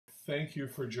thank you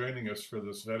for joining us for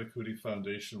this Vedic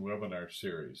Foundation webinar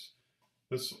series.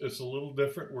 It's a little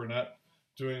different. We're not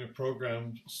doing a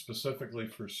program specifically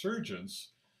for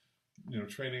surgeons,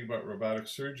 training about robotic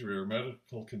surgery or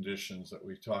medical conditions that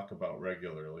we talk about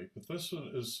regularly. But this one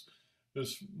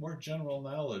is more general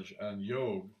knowledge on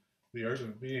yoga, the art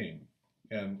of being.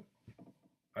 And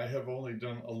I have only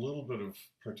done a little bit of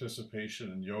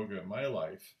participation in yoga in my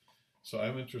life, so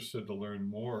I'm interested to learn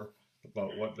more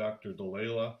about what Dr.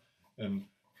 Dalela and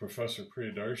Professor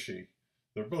Priyadarshi,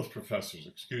 they're both professors,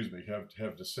 excuse me,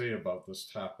 have to say about this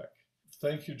topic.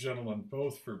 Thank you, gentlemen,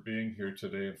 both for being here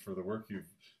today and for the work you've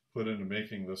put into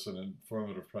making this an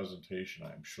informative presentation,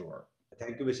 I'm sure.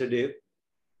 Thank you, Mr. Dave,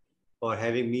 for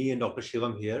having me and Dr.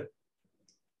 Shivam here.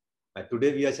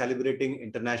 Today we are celebrating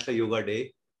International Yoga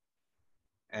Day.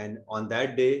 And on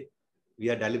that day, we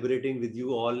are deliberating with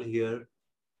you all here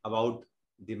about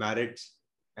the merits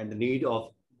and the need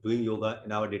of doing yoga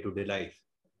in our day-to-day life.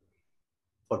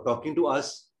 For talking to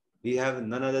us, we have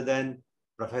none other than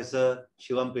Professor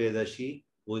Shivam Priyadarshi,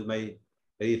 who is my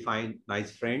very fine, nice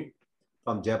friend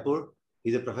from Jaipur.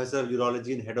 He's a professor of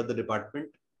urology and head of the department.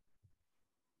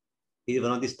 He is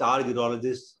one of the star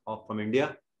urologists from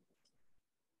India.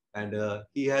 And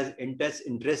he has intense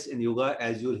interest in yoga,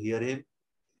 as you'll hear him.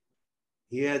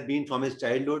 He has been from his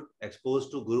childhood exposed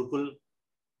to Gurukul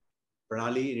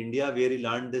Pranali in India, where he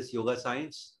learned this yoga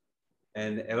science.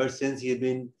 And ever since, he has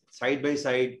been side by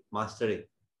side mastering.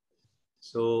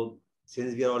 So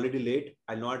since we are already late,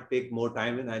 I'll not take more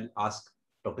time and I'll ask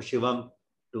Dr. Shivam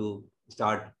to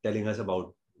start telling us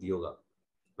about yoga.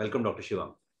 Welcome, Dr.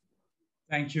 Shivam.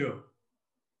 Thank you.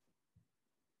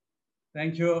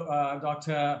 Thank you,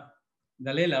 Dr.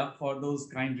 Dalela, for those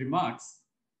kind remarks.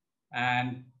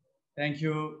 And thank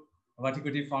you,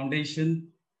 Vedic Foundation,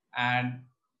 and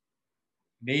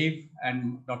Dave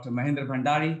and Dr. Mahendra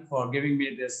Bhandari for giving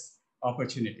me this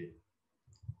opportunity.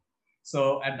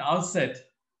 So at the outset,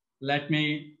 let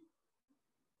me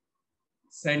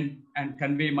send and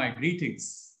convey my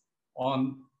greetings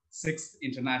on 6th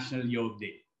International Yoga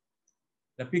Day.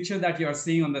 The picture that you are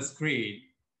seeing on the screen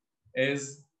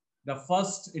is the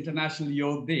first International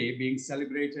Yoga Day being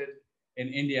celebrated in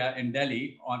India, in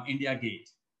Delhi, on India Gate,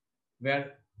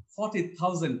 where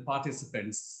 40,000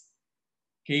 participants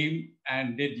came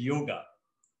and did yoga.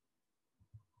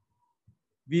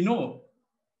 We know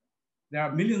there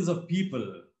are millions of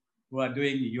people who are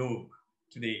doing yoga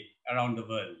today around the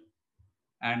world.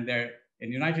 And there, in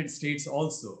the United States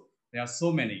also, there are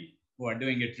so many who are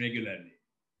doing it regularly.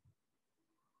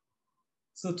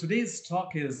 So today's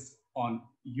talk is on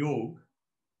yoga,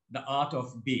 the art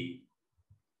of being.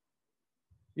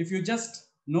 If you just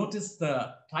notice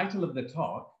the title of the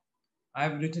talk, I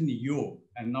have written yoga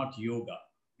and not yoga,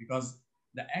 because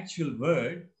the actual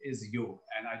word is yoga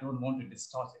and I don't want to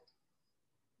distort it.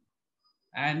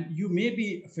 And you may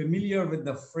be familiar with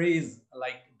the phrase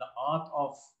like the art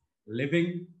of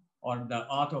living or the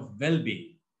art of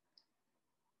well-being.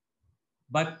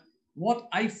 But what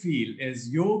I feel is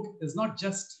yoga is not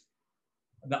just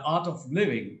the art of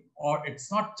living, or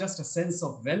it's not just a sense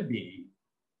of well-being,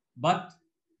 but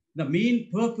the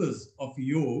main purpose of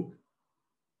yoga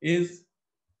is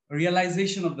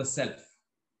realization of the self,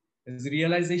 is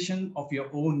realization of your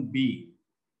own being.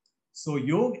 So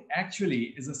yoga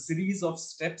actually is a series of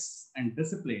steps and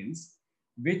disciplines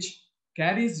which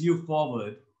carries you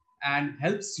forward and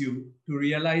helps you to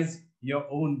realize your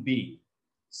own being.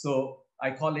 So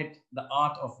I call it the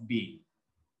art of being.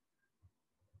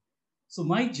 So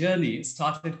my journey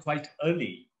started quite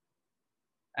early.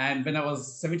 And when I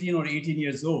was 17 or 18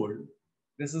 years old,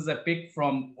 this is a pic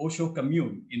from Osho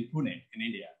commune in Pune, in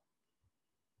India.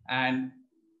 And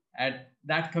at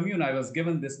that commune, I was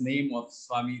given this name of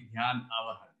Swami Dhyan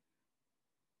Avahan.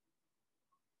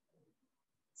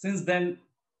 Since then,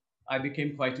 I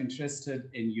became quite interested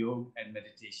in yoga and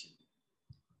meditation.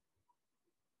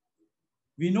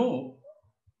 We know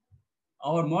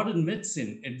our modern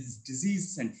medicine is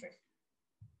disease-centric,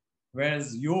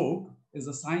 whereas yoga is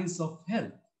a science of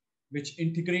health, which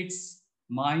integrates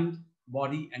mind,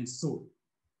 body, and soul.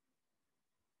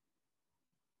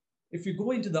 If you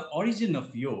go into the origin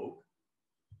of yoga,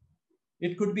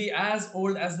 it could be as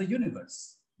old as the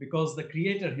universe, because the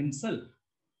creator himself,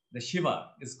 the Shiva,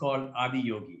 is called Adi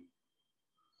Yogi.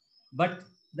 But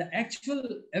the actual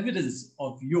evidence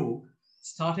of yoga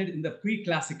started in the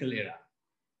pre-classical era,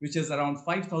 which is around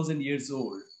 5,000 years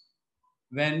old,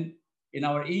 when in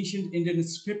our ancient Indian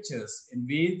scriptures, in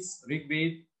Vedas, Rig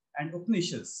Veda, and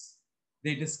Upanishads,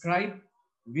 they describe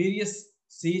various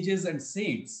sages and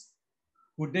saints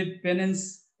who did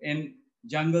penance in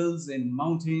jungles, in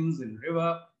mountains, in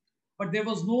river, but there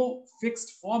was no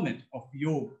fixed format of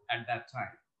yoga at that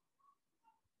time.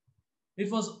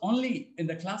 It was only in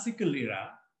the classical era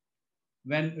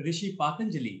when Rishi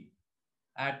Patanjali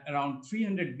at around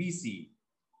 300 BC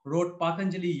wrote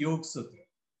Patanjali Yoga Sutra.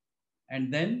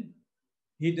 And then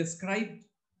he described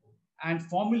and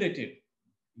formulated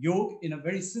yoga in a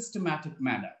very systematic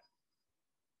manner.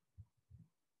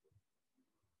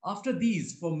 After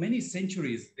these, for many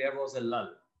centuries, there was a lull.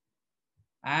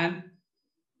 And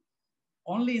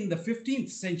only in the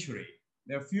 15th century,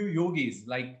 there are few yogis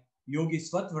like Yogi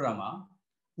Svatvarama,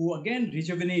 who again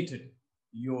rejuvenated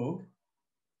yoga,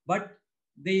 but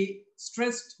they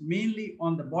stressed mainly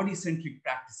on the body-centric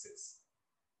practices.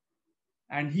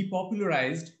 And he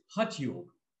popularized Hatha Yoga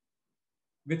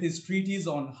with his treatise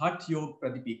on Hatha Yoga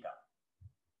Pradipika.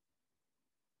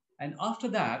 And after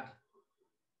that,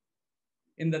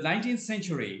 in the 19th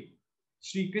century,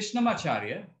 Sri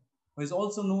Krishnamacharya, who is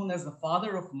also known as the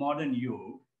father of modern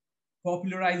yoga,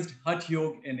 popularized Hatha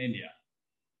Yoga in India.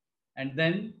 And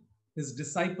then his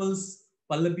disciples,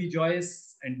 Pallavi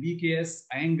Joyce and VKS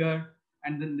Iyengar,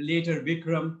 and then later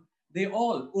Vikram, they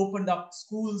all opened up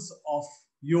schools of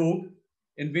yoga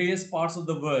in various parts of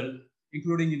the world,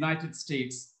 including United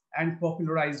States, and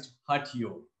popularized Hatha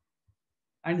Yoga.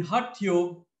 And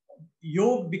Hatha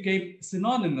yoga became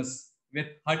synonymous with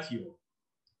Hatha Yoga.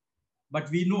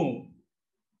 But we know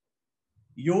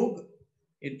yoga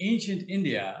in ancient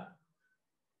India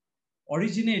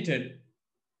originated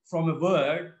from a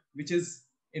word which is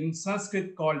in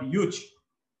Sanskrit called yuj.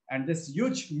 And this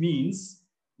yuj means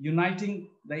uniting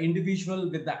the individual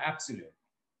with the absolute.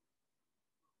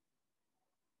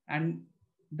 And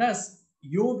thus,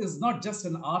 yoga is not just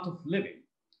an art of living.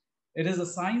 It is a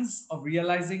science of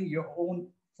realizing your own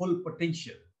full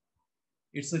potential.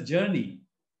 It's a journey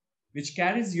which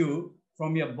carries you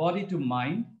from your body to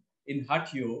mind in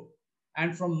Hatha Yoga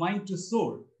and from mind to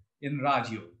soul in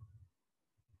Raj Yoga.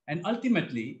 And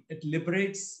ultimately, it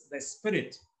liberates the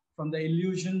spirit from the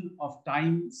illusion of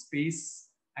time, space,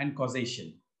 and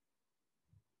causation.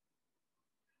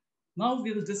 Now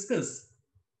we will discuss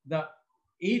the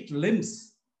 8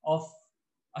 limbs of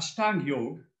Ashtanga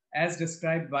Yoga as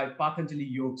described by Patanjali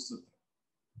Yoga Sutra,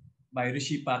 by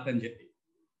Rishi Patanjali.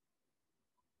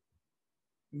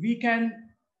 We can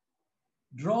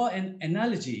draw an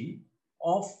analogy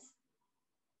of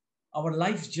our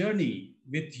life journey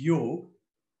with yoga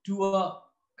to a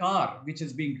car which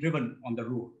is being driven on the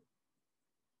road.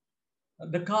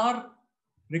 The car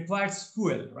requires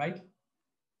fuel, right?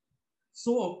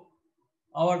 So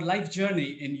our life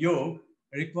journey in yoga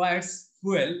requires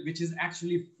fuel, which is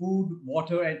actually food,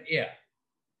 water, and air.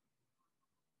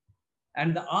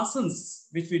 And the asanas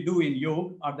which we do in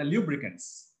yoga are the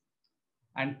lubricants.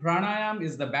 And pranayam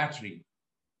is the battery.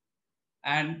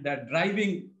 And the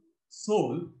driving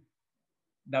soul,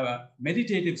 the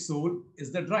meditative soul,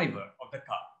 is the driver of the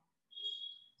car.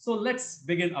 So let's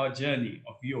begin our journey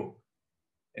of yoga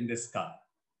in this car.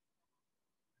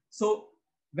 So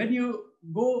when you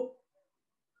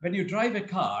drive a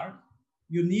car,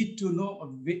 you need to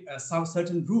know some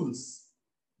certain rules.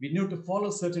 We need to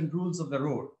follow certain rules of the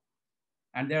road.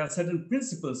 And there are certain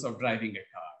principles of driving a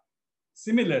car.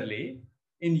 Similarly,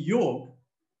 in yoga,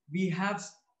 we have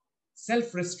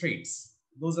self-restraints.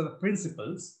 Those are the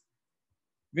principles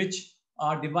which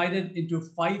are divided into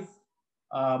 5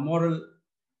 moral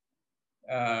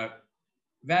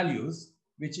values,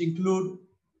 which include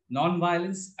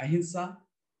non-violence, ahimsa,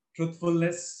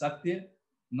 truthfulness, satya,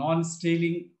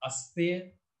 non-stealing, asteya,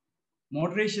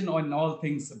 moderation on all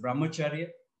things, brahmacharya,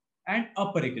 and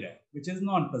aparigraha, which is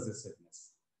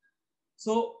non-possessiveness.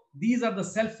 So these are the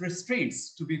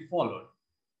self-restraints to be followed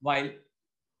while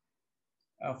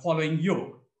following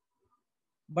yoga.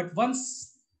 But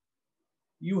once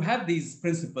you have these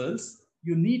principles,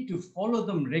 you need to follow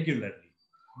them regularly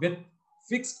with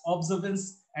fixed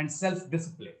observance and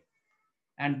self-discipline.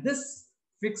 And this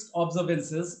fixed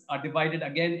observances are divided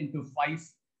again into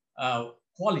 5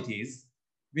 qualities,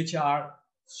 which are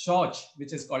shauch,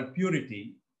 which is called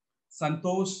purity,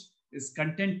 santosh is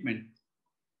contentment,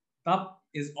 tap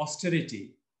is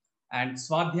austerity, and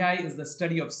swadhyay is the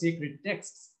study of sacred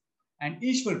texts, and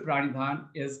ishwar pranidhan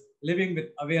is living with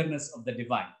awareness of the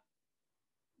divine.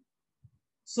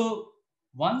 So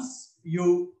once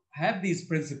you have these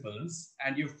principles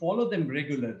and you follow them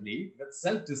regularly with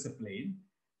self-discipline,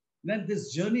 then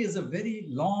this journey is a very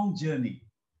long journey.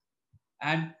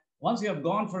 And once you have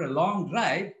gone for a long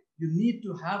drive, you need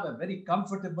to have a very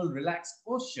comfortable, relaxed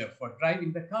posture for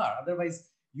driving the car. Otherwise,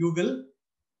 you will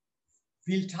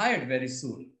feel tired very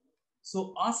soon.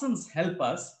 So asanas help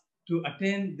us to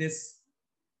attain this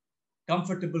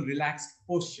comfortable, relaxed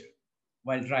posture.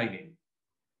 while driving.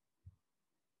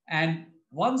 And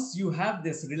once you have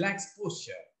this relaxed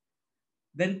posture,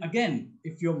 then again,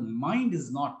 if your mind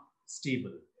is not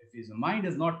stable, if your mind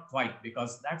is not quiet,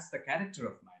 because that's the character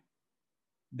of mind,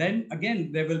 then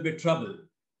again, there will be trouble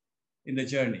in the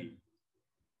journey.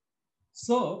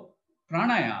 So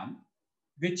pranayam,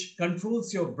 which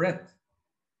controls your breath,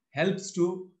 helps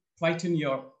to quieten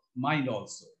your mind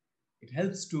also. It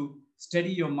helps to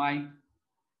steady your mind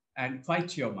and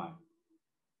quiet your mind.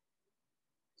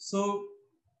 So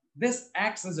this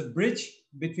acts as a bridge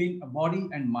between a body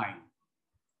and mind.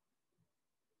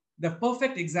 The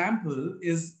perfect example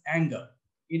is anger.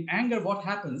 In anger, what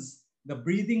happens? The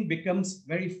breathing becomes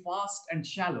very fast and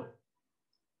shallow.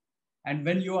 And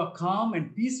when you are calm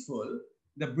and peaceful,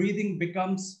 the breathing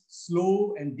becomes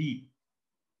slow and deep.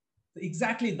 So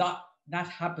exactly that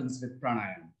happens with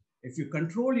pranayam. If you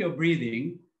control your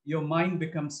breathing, your mind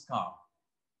becomes calm.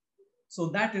 So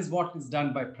that is what is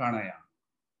done by pranayam.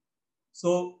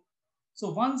 So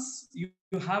once you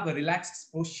have a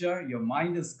relaxed posture, your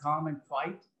mind is calm and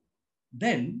quiet,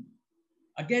 then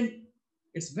again,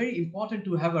 it's very important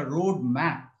to have a road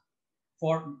map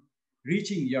for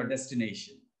reaching your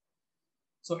destination.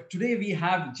 So today we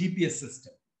have GPS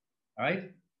system, all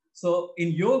right? So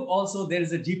in yoga also there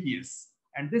is a GPS,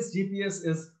 and this GPS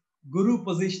is guru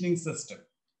positioning system.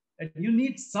 And you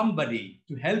need somebody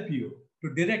to help you,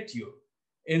 to direct you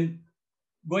in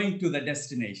going to the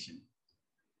destination.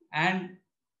 And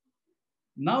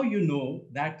now you know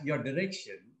that your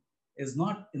direction is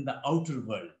not in the outer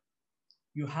world.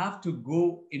 You have to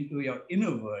go into your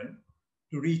inner world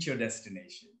to reach your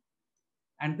destination.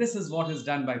 And this is what is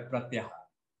done by pratyahar.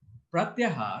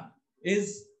 Pratyahar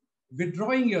is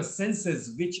withdrawing your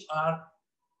senses which are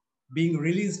being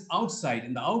released outside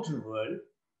in the outer world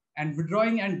and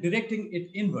withdrawing and directing it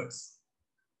inwards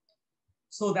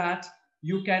so that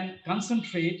you can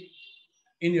concentrate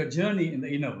in your journey in the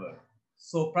inner world.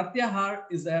 So pratyahar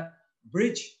is a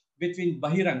bridge between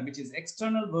bahirang, which is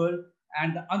external world,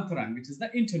 and the antarang, which is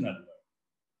the internal world.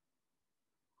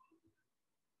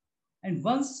 And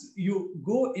once you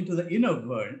go into the inner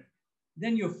world,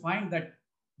 then you find that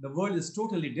the world is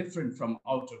totally different from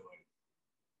outer world.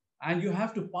 And you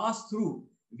have to pass through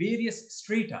various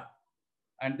strata.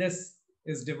 And this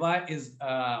is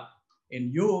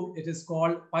in yoga, it is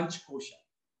called panchkosha.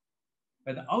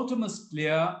 But the outermost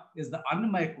layer is the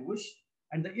annamaya kosh,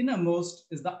 and the innermost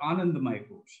is the anandamaya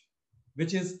kosh,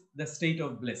 which is the state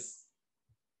of bliss.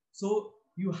 So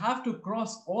you have to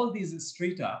cross all these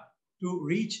strata to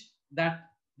reach that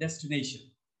destination.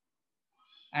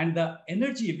 And the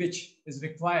energy which is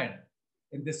required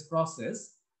in this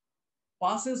process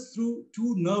passes through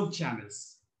two nerve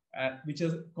channels, which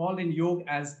is called in yoga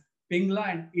as Pingla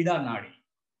and Ida Nadi.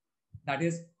 That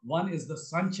is, one is the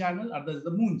sun channel, other is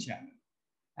the moon channel.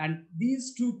 And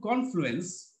these two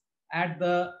confluence at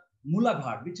the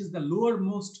Muladhara, which is the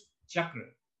lowermost chakra.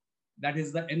 That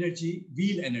is the energy,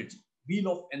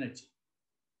 wheel of energy.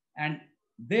 And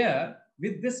there,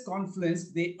 with this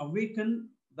confluence, they awaken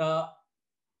the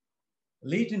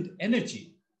latent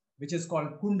energy, which is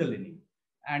called Kundalini.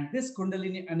 And this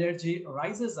Kundalini energy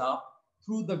rises up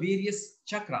through the various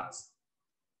chakras.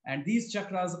 And these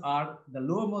chakras are, the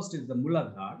lowermost is the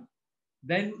Muladhara.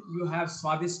 Then you have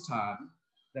Swadhisthana,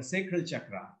 the sacral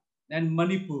chakra. Then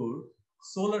Manipur,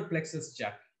 solar plexus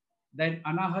chakra. Then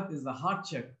Anahat is the heart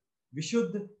chakra.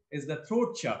 Vishuddha is the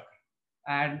throat chakra.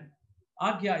 And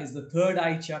Agya is the third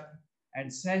eye chakra. And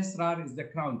Sahasrara is the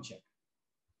crown chakra.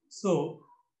 So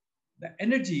the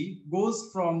energy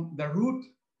goes from the root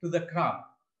to the crown.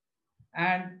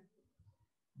 And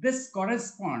this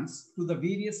corresponds to the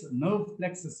various nerve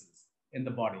plexuses in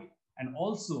the body and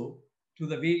also to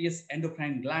the various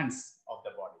endocrine glands of the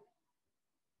body.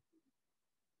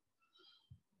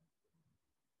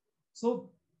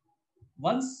 So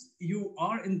once you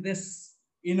are in this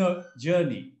inner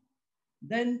journey,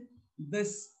 then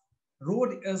this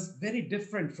road is very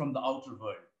different from the outer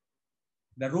world.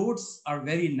 The roads are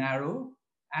very narrow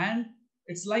and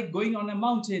it's like going on a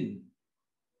mountain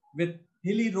with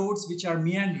hilly roads which are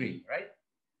meandering, right?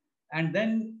 And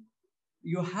then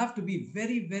you have to be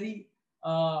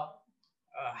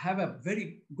have a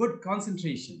very good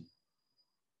concentration,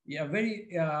 very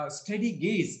steady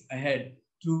gaze ahead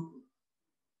to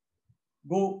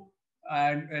go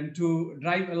and to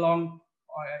drive along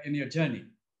in your journey.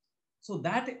 So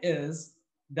that is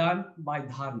done by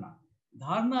dharana.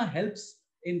 Dharana helps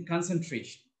in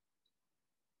concentration,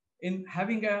 in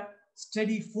having a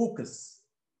steady focus.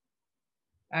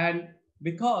 And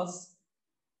because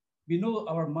we know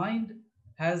our mind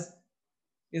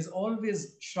is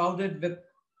always shrouded with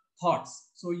thoughts.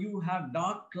 So you have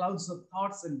dark clouds of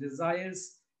thoughts and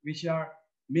desires which are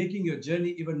making your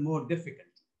journey even more difficult.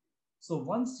 So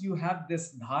once you have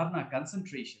this dharana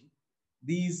concentration,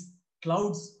 these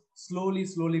clouds slowly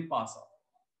pass off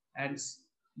and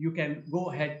you can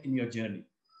go ahead in your journey.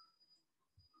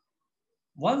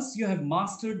 Once you have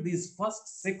mastered these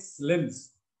first 6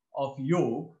 limbs of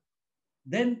yoga,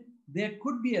 then there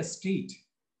could be a state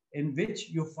in which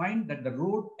you find that the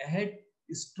road ahead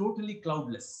is totally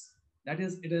cloudless. That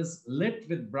is, it is lit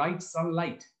with bright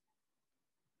sunlight.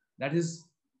 That is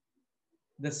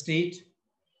the state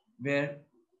where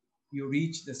you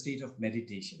reach the state of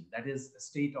meditation. That is a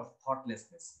state of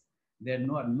thoughtlessness. There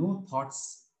are no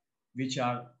thoughts which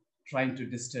are trying to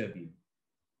disturb you.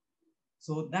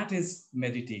 So that is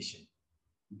meditation,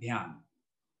 dhyan.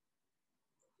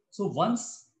 So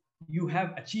once you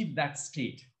have achieved that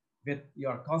state with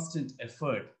your constant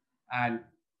effort and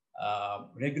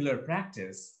regular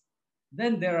practice,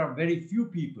 then there are very few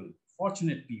people,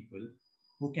 fortunate people,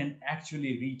 who can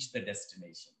actually reach the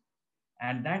destination.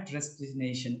 And that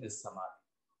destination is samadhi.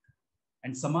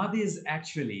 And samadhi is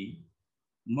actually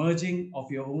merging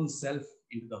of your own self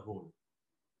into the whole.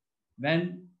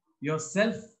 When your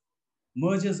self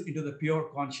merges into the pure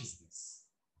consciousness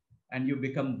and you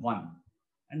become one,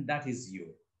 and that is you.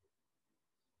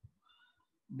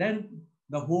 Then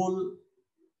the whole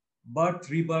birth,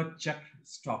 rebirth chakra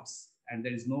stops and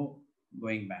there is no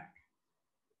going back.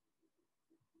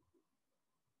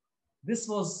 This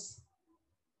was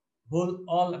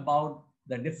all about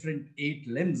the different 8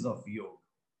 limbs of yoga.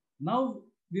 Now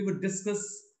we would discuss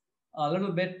a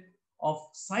little bit of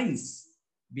science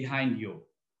behind yoga.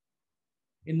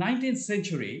 In 19th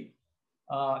century,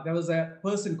 there was a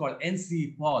person called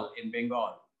N.C. Paul in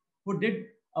Bengal who did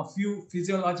a few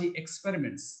physiology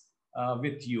experiments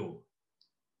with yoga.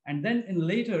 And then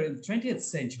later in 20th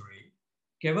century,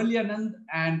 Kevalyanand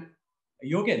and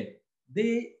Yogen,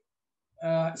 they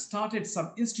started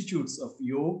some institutes of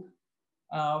yoga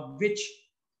which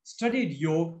studied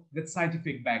yoga with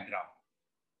scientific background.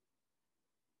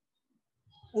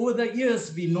 Over the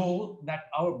years, we know that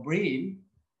our brain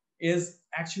is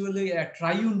actually a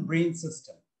triune brain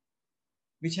system,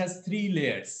 which has 3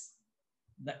 layers.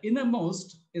 The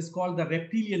innermost is called the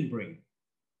reptilian brain,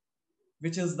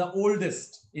 which is the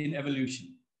oldest in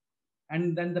evolution.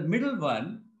 And then the middle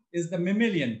one is the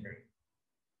mammalian brain.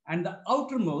 And the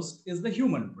outermost is the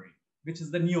human brain, which is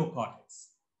the neocortex.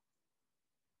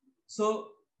 So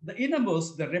the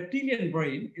innermost, the reptilian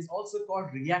brain, is also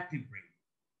called reactive brain.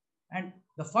 And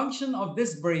the function of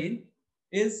this brain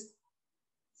is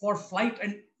for flight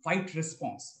and fight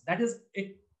response. That is,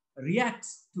 it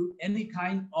reacts to any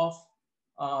kind of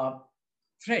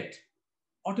threat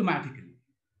automatically.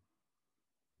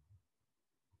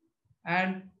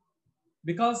 And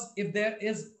because if there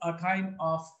is a kind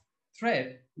of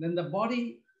threat, then the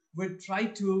body will try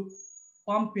to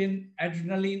pump in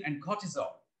adrenaline and cortisol.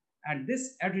 And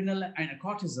this adrenaline and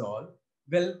cortisol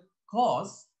will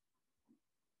cause,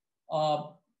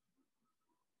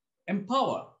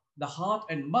 empower the heart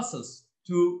and muscles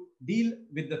to deal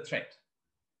with the threat.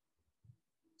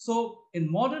 So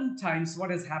in modern times,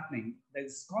 what is happening? There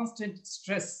is constant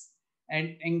stress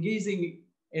and engaging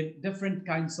in different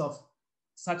kinds of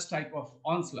such type of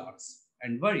onslaughts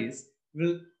and worries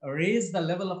will raise the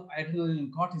level of adrenaline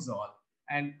and cortisol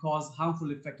and cause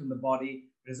harmful effect on the body,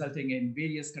 resulting in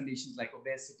various conditions like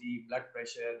obesity, blood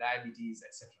pressure, diabetes,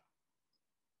 etc.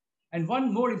 And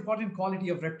one more important quality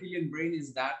of reptilian brain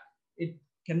is that it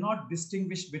cannot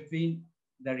distinguish between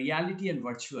the reality and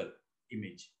virtual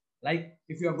image. Like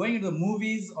if you are going into the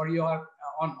movies or you are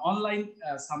on online,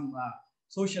 some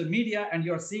social media, and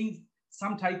you're seeing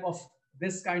some type of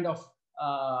this kind of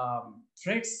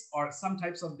threats or some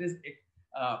types of this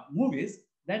movies,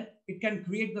 then it can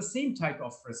create the same type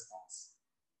of response.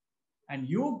 And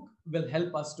yoga will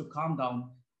help us to calm down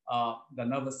the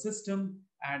nervous system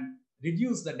and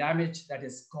reduce the damage that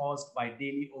is caused by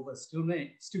daily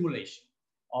overstimulation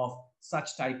of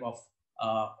such type of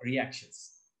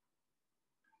reactions.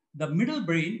 The middle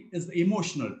brain is the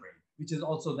emotional brain, which is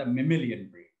also the mammalian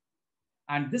brain.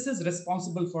 And this is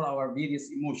responsible for our various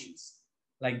emotions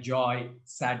like joy,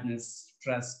 sadness,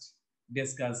 trust,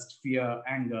 disgust, fear,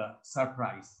 anger,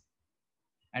 surprise.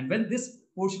 And when this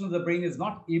portion of the brain is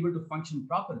not able to function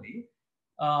properly,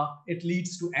 it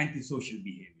leads to antisocial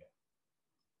behavior.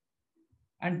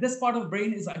 And this part of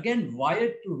brain is again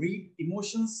wired to read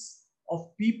emotions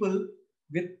of people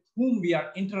with whom we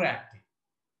are interacting.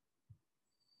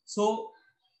 So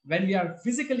when we are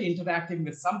physically interacting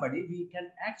with somebody, we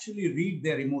can actually read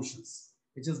their emotions,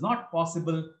 which is not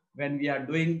possible when we are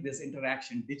doing this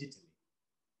interaction digitally.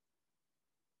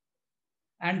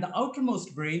 And the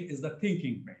outermost brain is the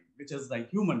thinking brain, which is the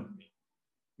human brain,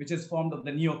 which is formed of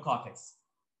the neocortex.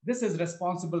 This is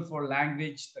responsible for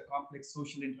language, the complex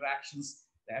social interactions,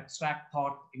 the abstract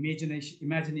thought,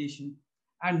 imagination,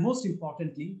 and most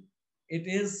importantly, it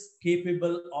is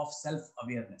capable of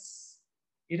self-awareness.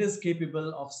 It is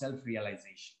capable of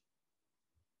self-realization.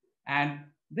 And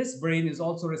this brain is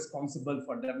also responsible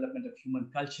for development of human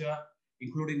culture,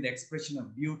 including the expression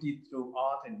of beauty through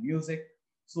art and music,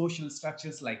 social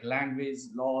structures like language,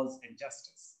 laws, and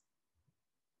justice.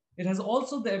 It has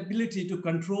also the ability to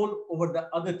control over the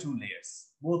other two layers,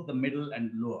 both the middle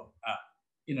and lower,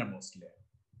 innermost layer.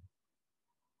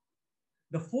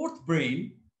 The fourth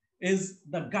brain is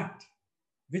the gut,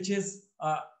 which is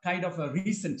a kind of a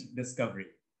recent discovery.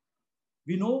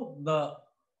 We know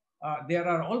there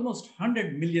are almost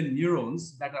 100 million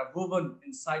neurons that are woven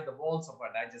inside the walls of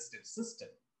our digestive system.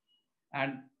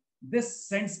 And this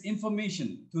sends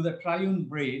information to the triune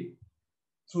brain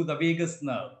through the vagus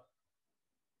nerve.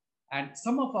 And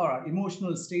some of our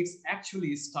emotional states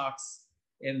actually starts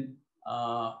in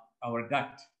our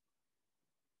gut.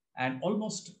 And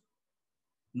almost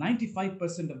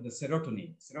 95% of the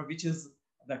serotonin, which is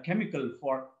the chemical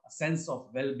for a sense of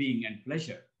well-being and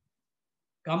pleasure,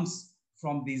 comes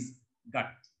from these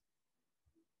gut.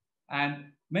 And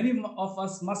many of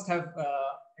us must have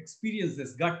experienced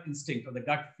this gut instinct or the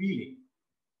gut feeling.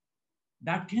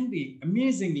 That can be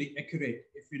amazingly accurate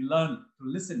if we learn to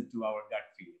listen to our gut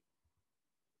feeling.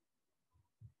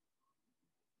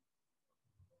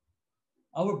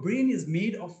 Our brain is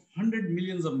made of 100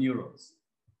 millions of neurons.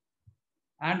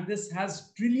 And this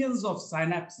has trillions of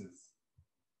synapses,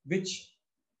 which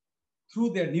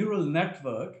through their neural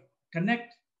network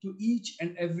connect to each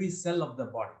and every cell of the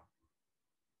body.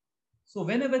 So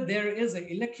whenever there is an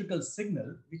electrical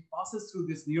signal which passes through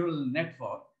this neural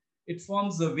network, it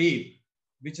forms a wave,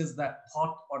 which is the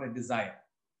thought or a desire.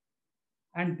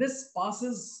 And this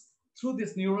passes through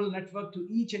this neural network to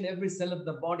each and every cell of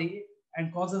the body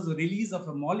and causes a release of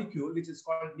a molecule, which is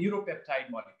called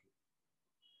neuropeptide molecule,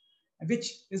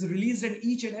 which is released in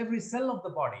each and every cell of the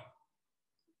body.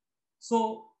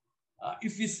 So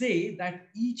if we say that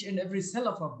each and every cell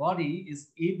of our body is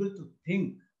able to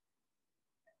think,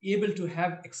 able to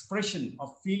have expression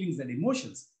of feelings and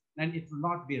emotions, then it will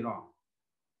not be wrong.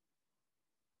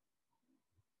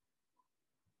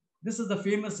 This is the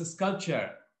famous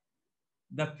sculpture,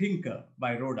 The Thinker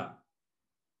by Rodin.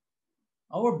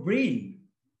 Our brain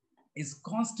is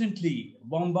constantly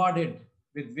bombarded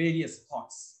with various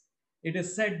thoughts. It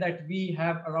is said that we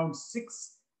have around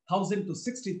 6,000 to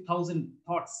 60,000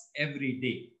 thoughts every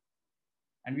day.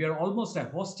 And we are almost a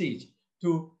hostage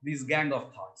to this gang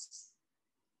of thoughts.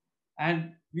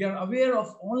 And we are aware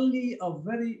of only a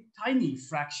very tiny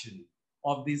fraction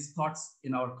of these thoughts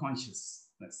in our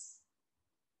consciousness.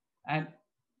 And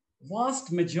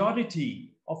vast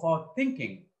majority of our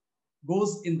thinking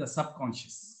goes in the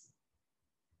subconscious.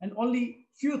 And only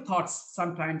few thoughts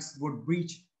sometimes would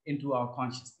breach into our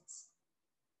consciousness.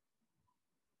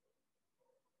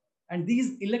 And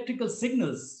these electrical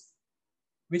signals,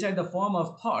 which are the form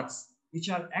of thoughts, which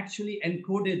are actually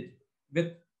encoded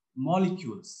with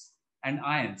molecules and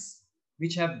ions,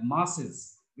 which have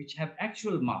masses, which have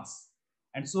actual mass.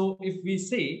 And so if we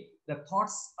say the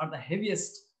thoughts are the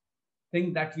heaviest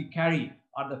thing that we carry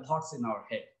are the thoughts in our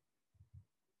head.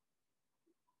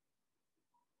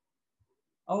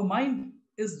 Our mind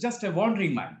is just a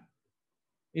wandering mind.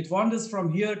 It wanders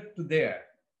from here to there.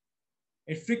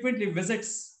 It frequently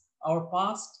visits our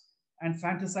past and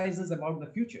fantasizes about the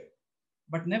future,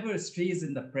 but never stays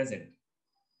in the present.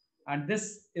 And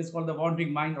this is called the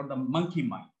wandering mind or the monkey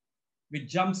mind, which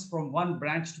jumps from one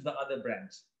branch to the other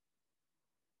branch.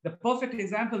 The perfect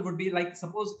example would be like,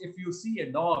 suppose if you see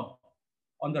a dog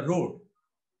on the road,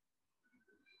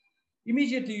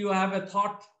 immediately you have a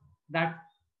thought that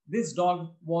this dog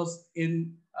was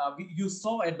in, you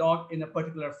saw a dog in a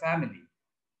particular family.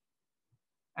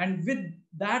 And with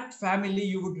that family,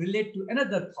 you would relate to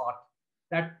another thought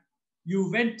that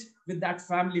you went with that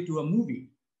family to a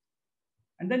movie.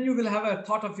 And then you will have a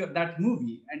thought of that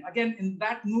movie. And again, in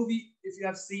that movie, if you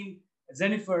have seen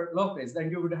Jennifer Lopez, then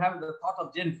you would have the thought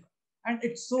of Jennifer. And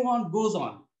it so on goes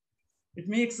on. It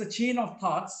makes a chain of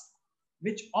thoughts,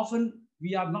 which often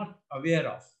we are not aware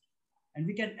of. And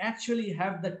we can actually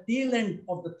have the tail end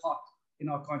of the thought in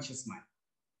our conscious mind.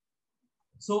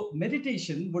 So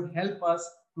meditation would help us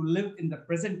to live in the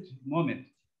present moment.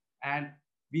 And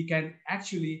we can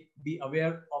actually be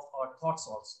aware of our thoughts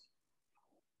also.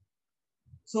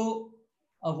 So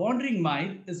a wandering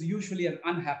mind is usually an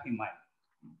unhappy mind.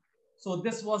 So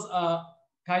this was a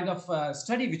kind of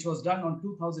study which was done on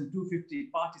 2,250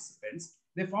 participants,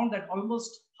 they found that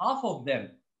almost half of them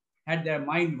had their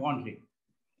mind wandering.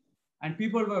 And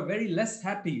people were very less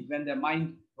happy when their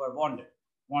mind were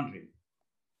wandering.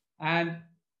 And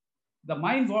the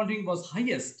mind wandering was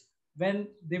highest when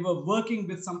they were working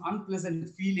with some unpleasant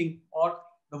feeling or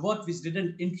the work which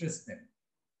didn't interest them.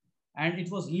 And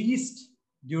it was least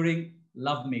during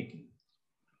lovemaking,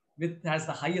 which has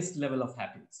the highest level of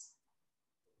happiness.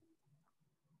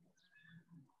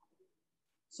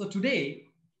 So today,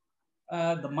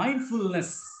 the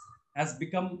mindfulness has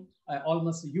become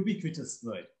almost a ubiquitous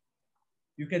word.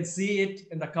 You can see it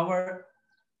in the cover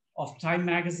of Time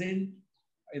magazine,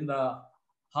 in the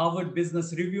Harvard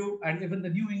Business Review, and even the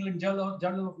New England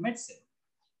Journal of Medicine.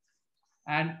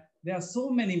 And there are so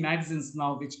many magazines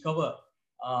now which cover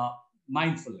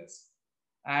mindfulness.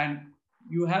 And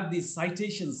you have these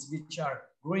citations which are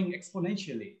growing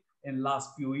exponentially in the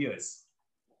last few years.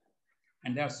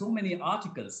 And there are so many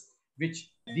articles which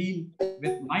deal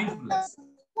with mindfulness.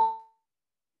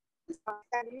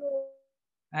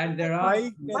 And there are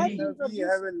many we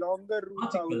have a longer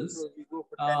route articles out, so we go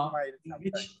for 10 miles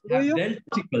which have dealt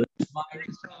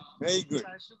articles. Very good.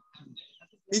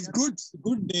 It's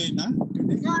good day, na?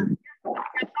 Today. I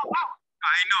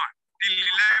know. Till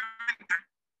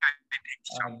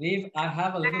 11. Dave, I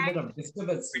have a little bit of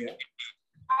disturbance here.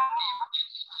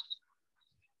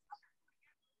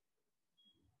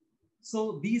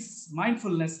 So this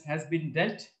mindfulness has been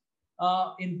dealt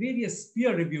in various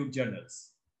peer-reviewed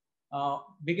journals,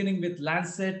 beginning with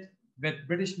Lancet, with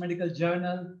British Medical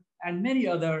Journal, and many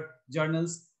other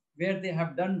journals where they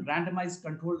have done randomized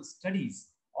controlled studies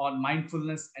on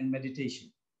mindfulness and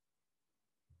meditation.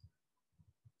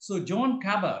 So John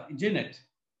Kabat-Zinn,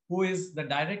 who is the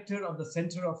director of the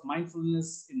Center of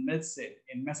Mindfulness in Medicine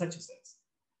in Massachusetts,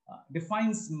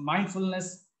 defines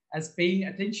mindfulness as paying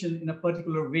attention in a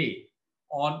particular way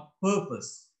on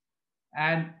purpose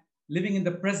and living in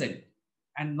the present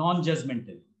and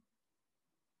non-judgmental.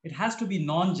 It has to be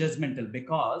non-judgmental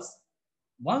because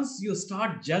once you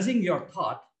start judging your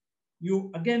thought,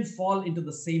 you again fall into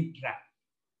the same trap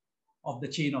of the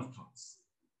chain of thoughts.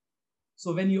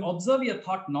 So when you observe your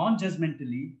thought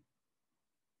non-judgmentally,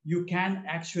 you can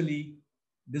actually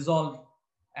dissolve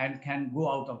and can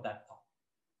go out of that thought.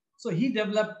 So he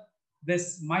developed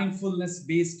this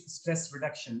mindfulness-based stress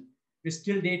reduction, which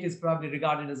till date is probably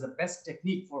regarded as the best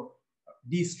technique for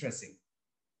de-stressing.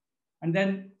 And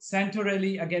then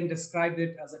Santorelli again described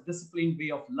it as a disciplined way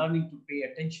of learning to pay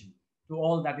attention to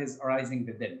all that is arising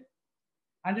within.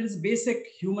 And it is basic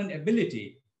human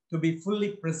ability to be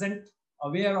fully present,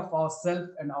 aware of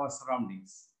ourselves and our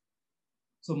surroundings.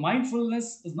 So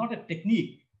mindfulness is not a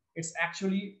technique, it's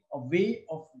actually a way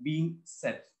of being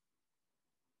self.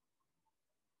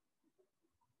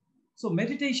 So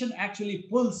meditation actually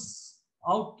pulls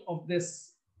out of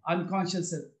this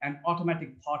unconscious and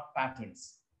automatic thought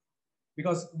patterns,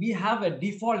 because we have a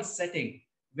default setting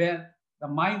where the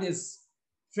mind is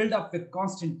filled up with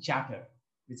constant chatter,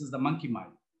 which is the monkey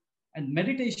mind. And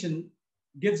meditation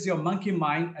gives your monkey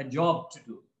mind a job to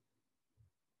do.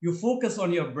 You focus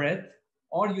on your breath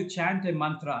or you chant a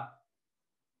mantra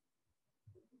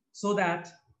so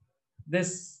that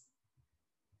this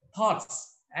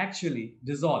thoughts actually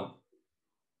dissolve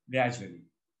gradually.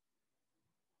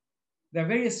 There are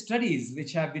various studies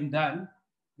which have been done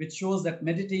which shows that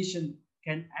meditation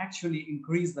can actually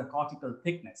increase the cortical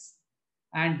thickness.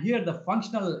 And here the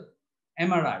functional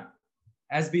MRI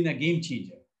has been a game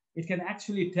changer. It can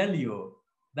actually tell you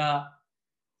the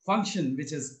function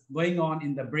which is going on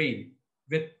in the brain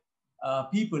with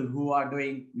people who are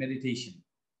doing meditation.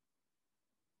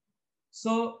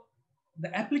 So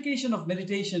the application of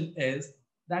meditation is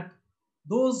that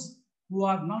those who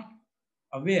are not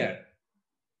aware,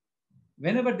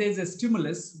 whenever there's a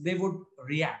stimulus, they would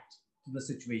react to the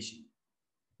situation.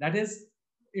 That is,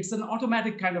 it's an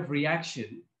automatic kind of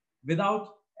reaction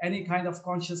without any kind of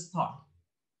conscious thought.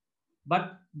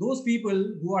 But those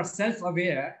people who are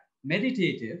self-aware,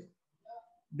 meditative,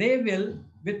 they will,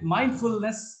 with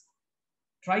mindfulness,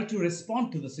 try to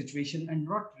respond to the situation and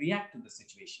not react to the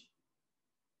situation.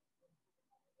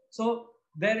 So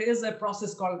there is a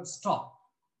process called stop,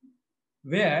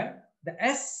 where the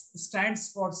S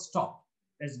stands for stop.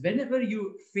 As whenever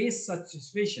you face such a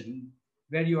situation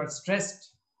where you are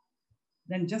stressed,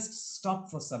 then just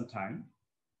stop for some time.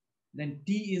 Then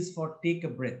T is for take a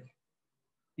breath.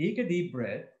 Take a deep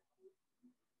breath.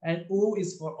 And O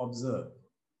is for observe.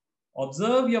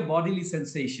 Observe your bodily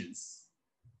sensations,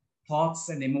 thoughts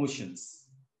and emotions,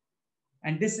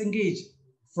 and disengage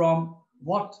from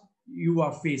what you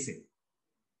are facing.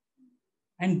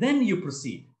 And then you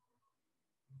proceed.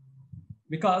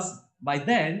 because by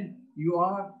then you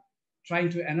are trying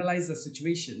to analyze the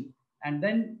situation, and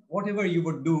then whatever you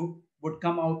would do would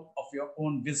come out of your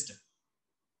own wisdom.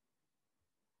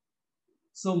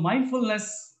 So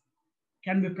mindfulness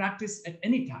can be practiced at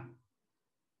any time,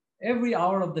 every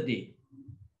hour of the day.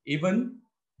 Even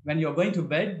when you're going to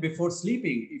bed before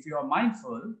sleeping, if you are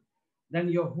mindful, then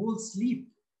your whole sleep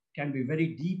can be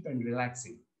very deep and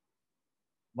relaxing.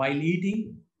 While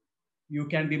eating, you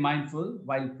can be mindful.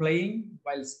 While playing,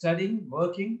 while studying,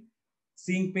 working,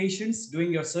 seeing patients,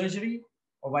 doing your surgery,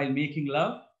 or while making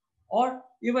love, or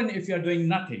even if you're doing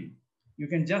nothing, you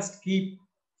can just keep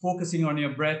focusing on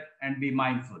your breath and be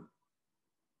mindful.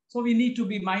 So we need to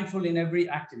be mindful in every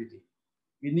activity.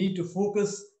 We need to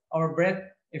focus our breath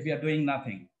if we are doing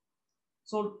nothing.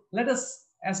 So let us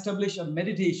establish a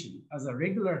meditation as a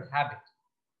regular habit.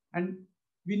 And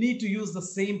we need to use the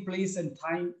same place and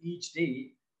time each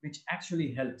day, which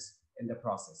actually helps in the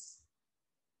process.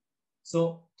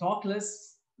 So talk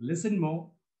less, listen more,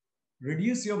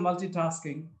 reduce your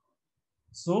multitasking,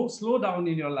 so slow down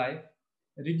in your life,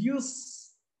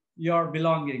 reduce your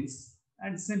belongings,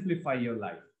 and simplify your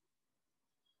life.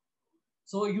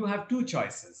 So you have two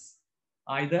choices.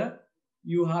 Either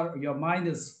your mind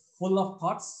is full of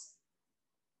thoughts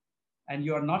and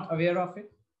you are not aware of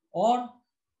it, or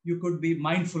you could be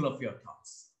mindful of your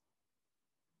thoughts.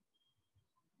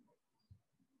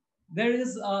 There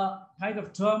is a kind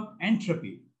of term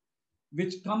entropy,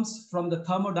 which comes from the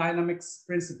thermodynamics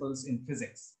principles in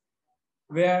physics,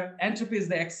 where entropy is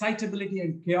the excitability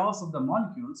and chaos of the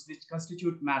molecules which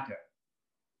constitute matter.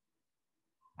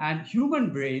 And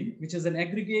human brain, which is an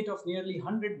aggregate of nearly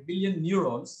 100 billion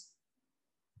neurons,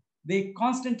 they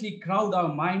constantly crowd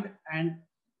our mind and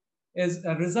is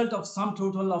a result of sum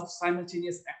total of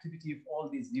simultaneous activity of all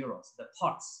these neurons, the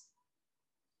thoughts.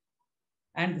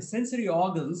 And the sensory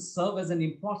organs serve as an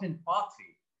important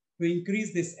pathway to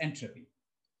increase this entropy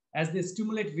as they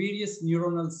stimulate various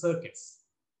neuronal circuits.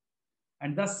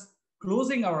 And thus,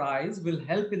 closing our eyes will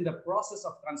help in the process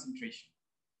of concentration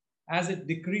as it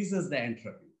decreases the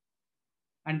entropy.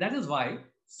 And that is why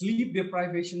sleep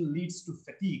deprivation leads to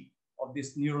fatigue of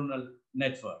this neuronal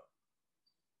network.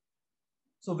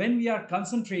 So when we are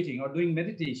concentrating or doing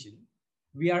meditation,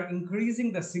 we are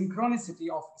increasing the synchronicity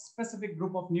of a specific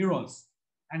group of neurons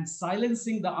and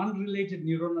silencing the unrelated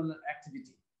neuronal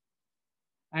activity.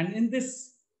 And in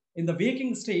the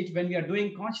waking state, when we are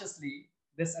doing consciously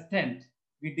this attempt,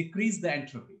 we decrease the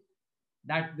entropy,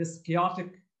 this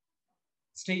chaotic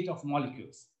state of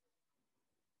molecules,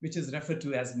 which is referred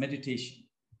to as meditation.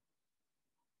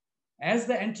 As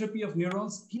the entropy of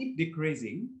neurons keep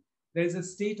decreasing, there is a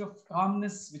state of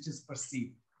calmness which is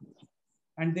perceived,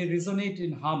 and they resonate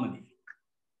in harmony.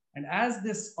 And as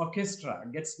this orchestra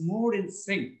gets more in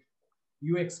sync,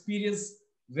 you experience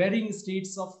varying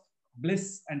states of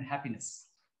bliss and happiness,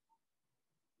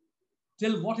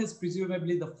 till what is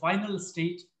presumably the final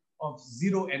state of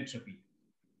zero entropy,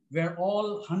 where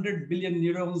all 100 billion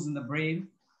neurons in the brain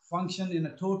function in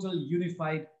a total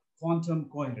unified quantum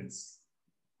coherence.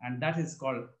 And that is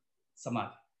called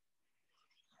samadhi.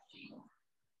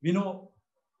 We know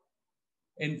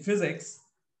in physics,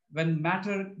 when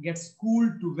matter gets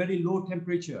cooled to very low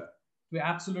temperature, to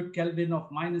absolute Kelvin of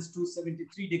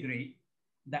 -273 degrees,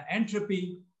 the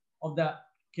entropy of the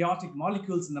chaotic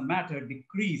molecules in the matter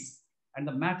decrease, and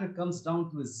the matter comes down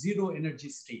to a zero energy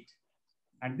state.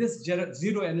 And this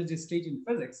zero energy state in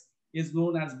physics is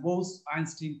known as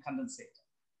Bose-Einstein condensate.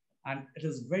 And it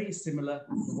is very similar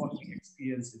to what we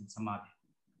experience in samadhi.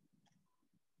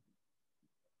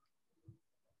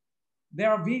 There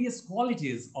are various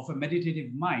qualities of a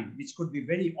meditative mind which could be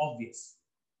very obvious.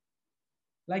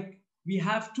 Like we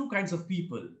have two kinds of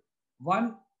people.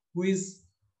 One who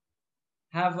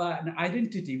have an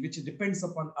identity which depends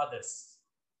upon others.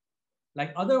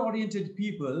 Like other-oriented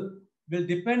people will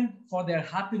depend for their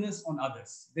happiness on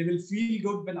others. They will feel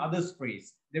good when others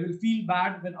praise. They will feel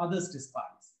bad when others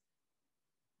despise.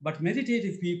 But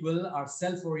meditative people are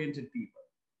self-oriented people.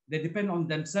 They depend on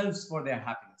themselves for their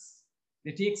happiness.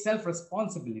 They take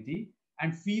self-responsibility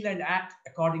and feel and act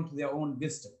according to their own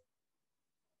wisdom.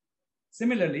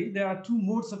 Similarly, there are two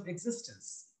modes of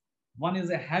existence. One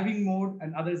is a having mode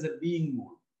and other is a being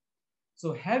mode.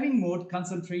 So having mode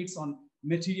concentrates on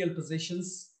material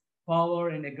possessions, power,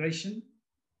 and aggression,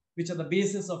 which are the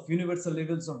basis of universal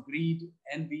levels of greed,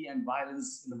 envy, and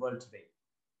violence in the world today.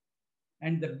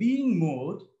 And the being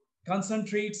mode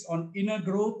concentrates on inner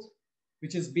growth,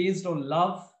 which is based on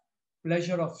love,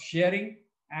 pleasure of sharing,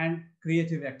 and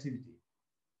creative activity.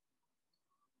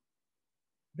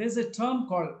 There's a term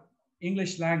called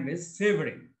English language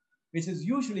savoring, which is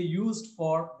usually used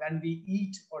for when we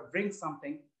eat or drink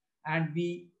something and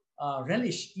we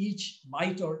relish each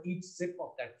bite or each sip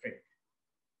of that drink.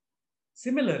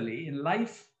 Similarly, in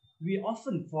life, we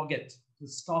often forget to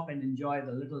stop and enjoy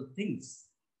the little things.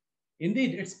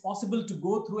 Indeed, it's possible to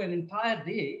go through an entire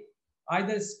day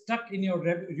either stuck in your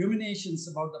ruminations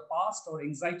about the past or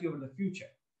anxiety over the future,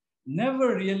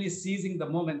 never really seizing the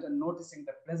moment and noticing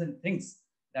the pleasant things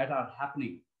that are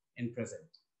happening in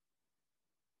present.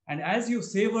 And as you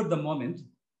savor the moment,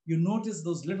 you notice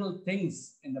those little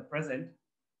things in the present,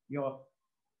 your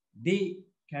day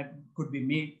could be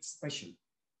made special.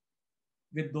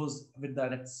 With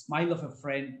that smile of a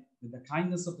friend, with the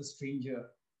kindness of a stranger,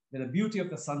 with the beauty of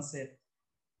the sunset,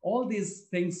 all these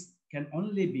things can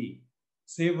only be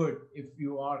savored if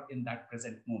you are in that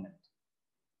present moment.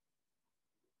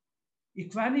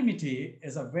 Equanimity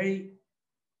is a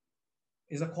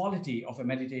quality of a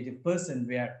meditative person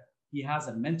where he has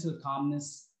a mental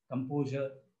calmness, composure,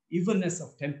 evenness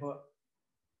of temper,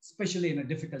 especially in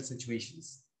difficult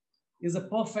situations. Is a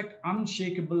perfect,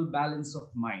 unshakable balance of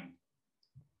mind.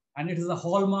 And it is a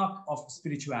hallmark of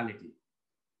spirituality.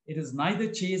 It is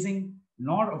neither chasing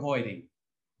nor avoiding,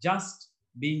 just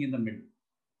being in the middle.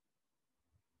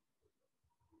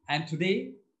 And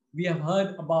today, we have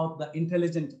heard about the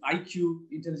intelligent IQ,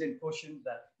 intelligent quotient,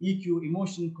 the EQ,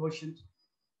 emotion quotient.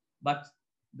 But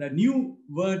the new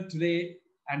word today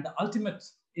and the ultimate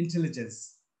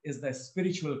intelligence is the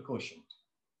spiritual quotient.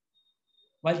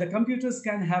 While the computers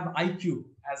can have IQ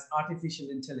as artificial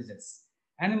intelligence,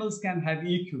 animals can have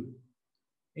EQ.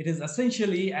 It is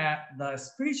essentially the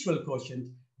spiritual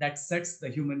quotient that sets the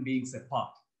human beings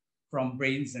apart from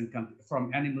brains and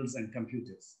from animals and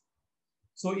computers.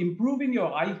 So improving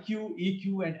your IQ,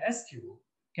 EQ, and SQ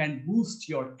can boost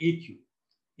your AQ.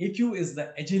 AQ is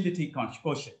the agility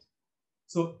quotient.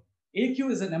 So AQ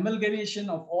is an amalgamation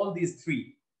of all these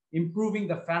three, improving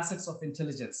the facets of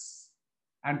intelligence,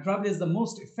 and probably is the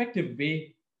most effective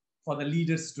way for the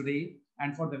leaders today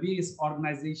and for the various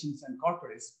organizations and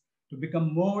corporates to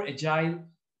become more agile,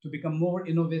 to become more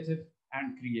innovative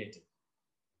and creative.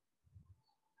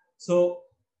 So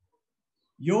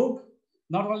yoga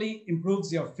not only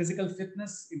improves your physical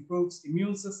fitness, improves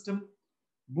immune system,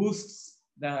 boosts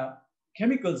the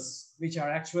chemicals which are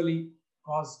actually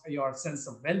cause your sense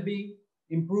of well-being,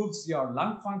 improves your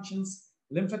lung functions,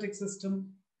 lymphatic system,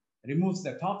 removes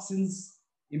the toxins,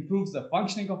 improves the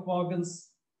functioning of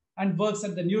organs, and works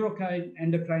at the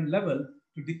neuroendocrine level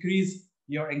to decrease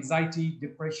your anxiety,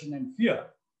 depression, and fear.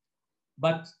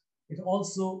 But it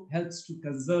also helps to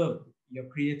conserve your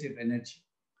creative energy,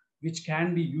 which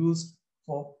can be used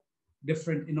for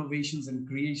different innovations and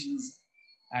creations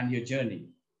and your journey.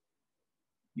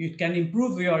 You can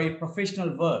improve your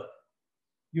professional work.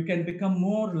 You can become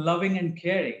more loving and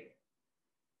caring.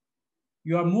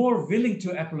 You are more willing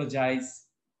to apologize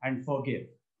and forgive.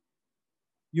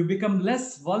 You become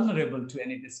less vulnerable to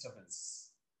any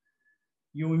disturbance.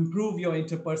 You improve your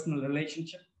interpersonal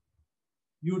relationship.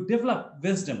 You develop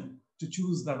wisdom to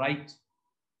choose the right,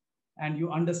 and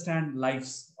you understand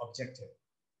life's objective.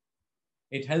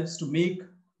 It helps to make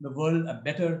the world a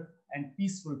better and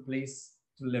peaceful place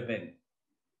to live in.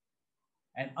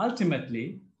 And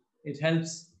ultimately, it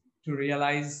helps to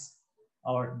realize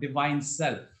our divine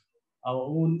self, our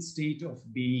own state of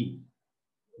being,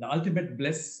 the ultimate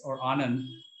bliss or anand,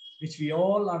 which we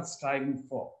all are striving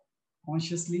for,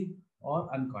 consciously or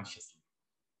unconsciously.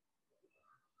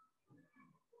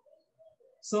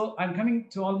 So I'm coming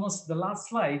to almost the last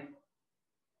slide.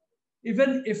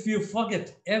 Even if you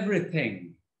forget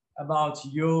everything about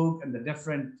yoga and the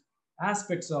different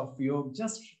aspects of yoga,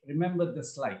 just remember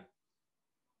this slide.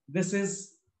 This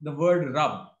is the word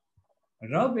Rab.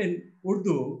 Rab in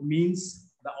Urdu means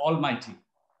the Almighty.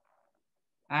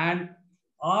 And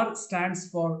R stands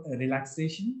for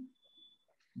relaxation,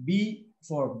 B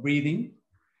for breathing,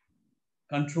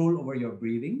 control over your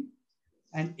breathing,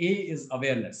 and A is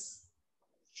awareness.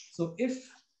 So if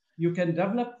you can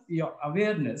develop your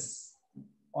awareness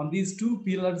on these two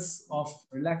pillars of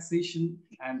relaxation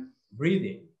and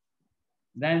breathing,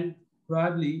 then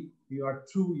probably you are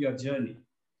through your journey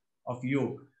of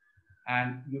yoga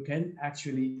and you can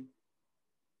actually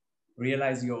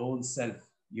realize your own self,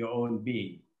 your own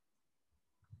being.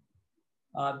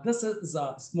 This is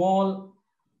a small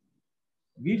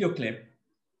video clip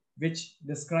which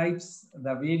describes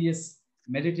the various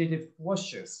meditative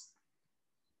postures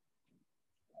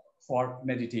for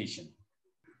meditation.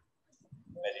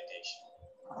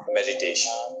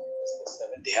 Meditation.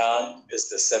 Dhyan is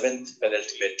the seventh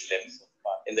penultimate limb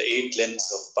in the 8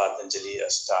 limbs of Patanjali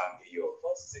Ashtanga Yoga.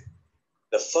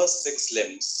 The first 6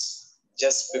 limbs,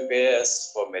 just prepare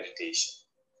us for meditation.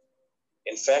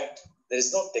 In fact, there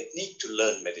is no technique to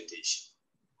learn meditation,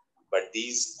 but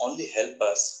these only help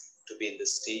us to be in the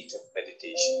state of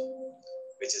meditation,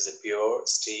 which is a pure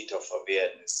state of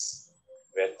awareness,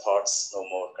 where thoughts no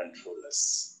more control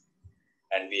us,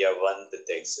 and we are one with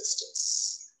the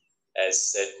existence,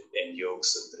 as said in Yoga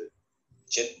Sutra,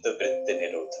 Chitta Vritti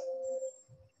Nirodha.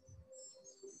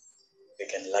 We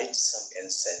can light some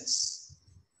incense,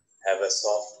 have a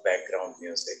soft background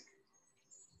music,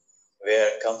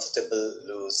 wear comfortable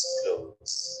loose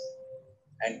clothes,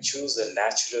 and choose a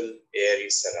natural airy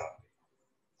surrounding.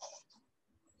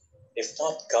 If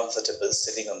not comfortable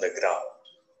sitting on the ground,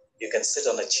 you can sit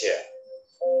on a chair,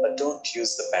 but don't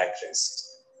use the backrest.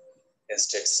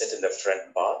 Instead, sit in the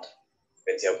front part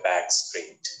with your back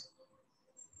straight.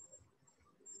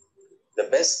 The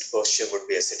best posture would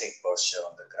be a sitting posture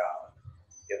on the ground.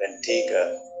 You can take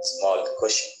a small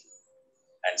cushion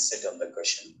and sit on the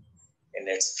cushion in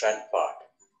its front part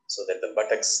so that the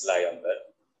buttocks lie on the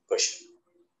cushion.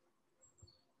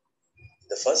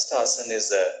 The first asana is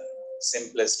the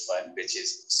simplest one, which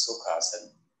is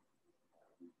Sukhasana.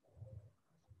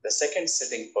 The second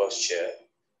sitting posture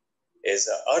is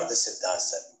Ardha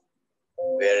Siddhasana,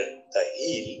 where the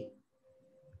heel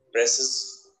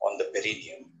presses on the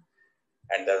perineum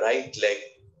and the right leg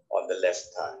on the left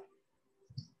thigh.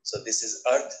 So this is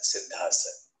Ardha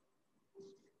Siddhasana.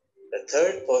 The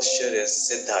third posture is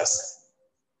Siddhasana,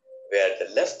 where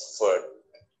the left foot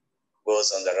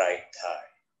goes on the right thigh.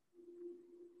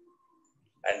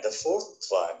 And the fourth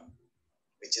one,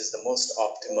 which is the most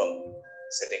optimum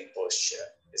sitting posture,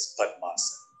 is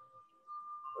Padmasana,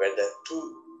 where the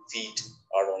 2 feet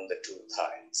are on the 2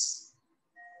 thighs.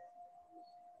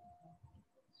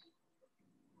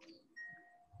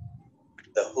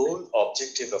 The whole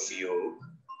objective of yoga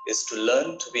is to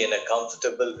learn to be in a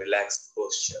comfortable, relaxed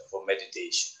posture for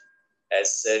meditation,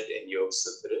 as said in Yoga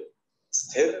Sutra,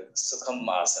 Sthir Sukham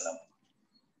Asanam.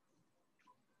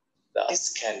 The eyes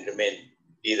can remain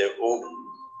either open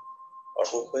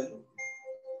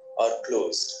or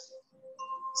closed.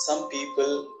 Some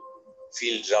people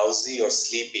feel drowsy or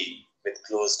sleepy with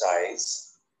closed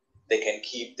eyes. They can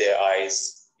keep their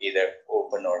eyes either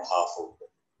open or half open.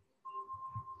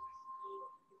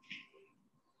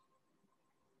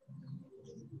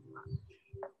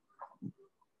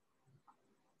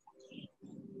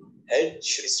 Head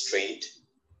should be straight,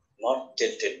 not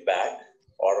tilted back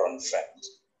or on front.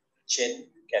 Chin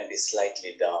can be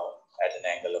slightly down at an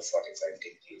angle of 45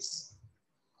 degrees.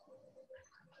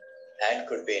 Hand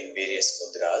could be in various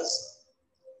mudras.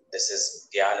 This is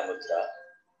Dhyana Mudra,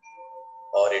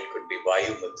 or it could be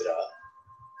Vayu Mudra,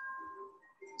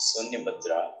 Sunya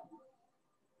Mudra,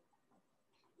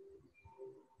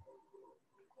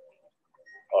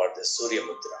 or the Surya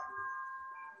Mudra,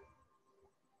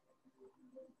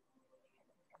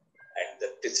 and the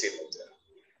Prithvi Mudra.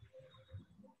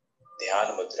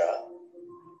 Dhyana Mudra,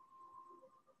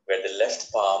 where the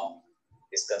left palm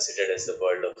is considered as the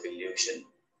world of illusion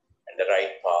and the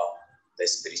right palm the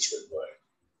spiritual world.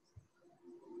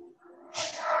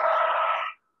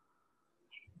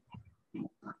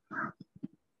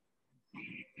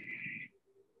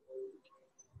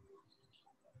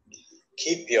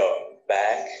 Keep your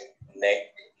back, neck,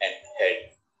 and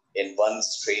head in one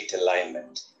straight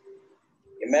alignment.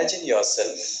 Imagine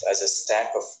yourself as a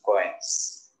stack of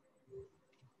coins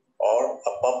or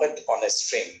a puppet on a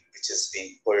string which is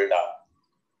being pulled up.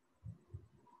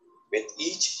 With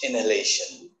each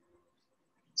inhalation,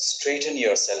 straighten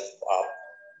yourself up,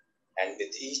 and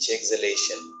with each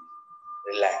exhalation,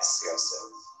 relax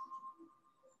yourself.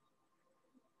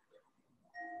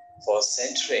 For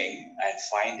centering and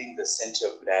finding the center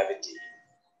of gravity,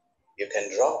 you can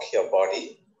rock your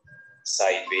body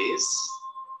sideways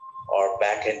or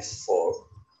back and forth,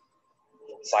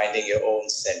 finding your own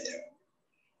center.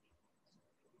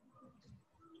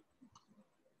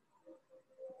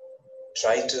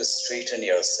 Try to straighten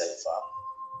yourself up,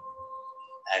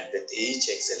 and with each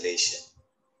exhalation,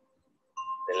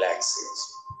 relax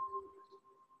yourself.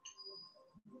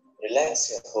 Relax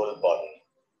your whole body.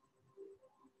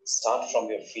 Start from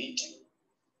your feet.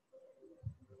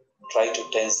 Try to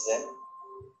tense them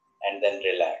and then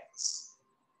relax.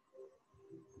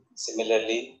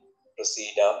 Similarly,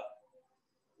 proceed up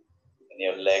in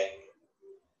your leg,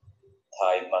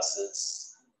 thigh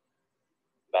muscles,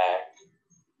 back,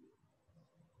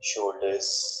 shoulders,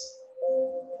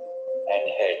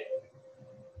 and head,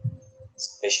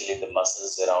 especially the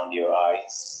muscles around your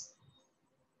eyes,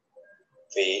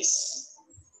 face,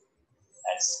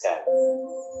 and scalp.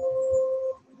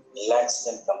 Relax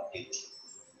them completely.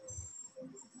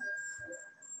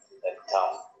 Then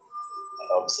come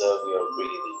observe your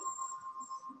breathing.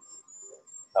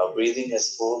 Our breathing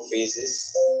has 4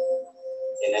 phases.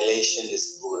 Inhalation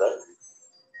is Pura.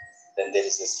 Then there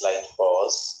is a slight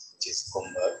pause, which is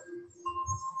Kumbha.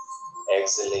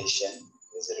 Exhalation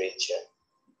is Recha.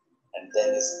 And then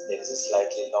there is a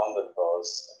slightly longer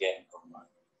pause, again Kumbha.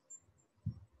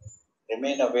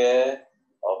 Remain aware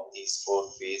of these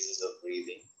 4 phases of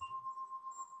breathing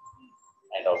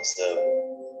and observe.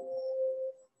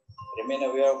 Remain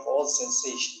aware of all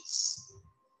sensations.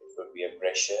 It could be a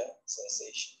pressure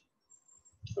sensation.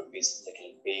 It could be a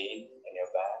little pain in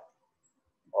your back,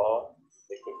 or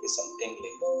it could be some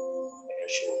tingling in your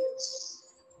shoulders.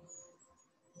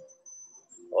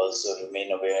 Also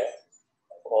remain aware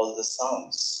of all the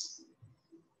sounds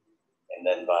in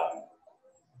the environment,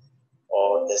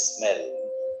 or the smell.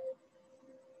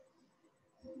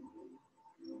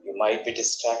 You might be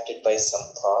distracted by some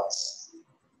thoughts,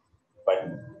 but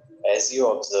as you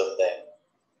observe them,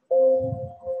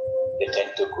 they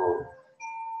tend to go,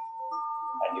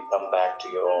 and you come back to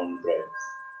your own breath.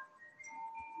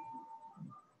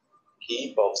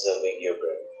 Keep observing your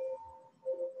breath.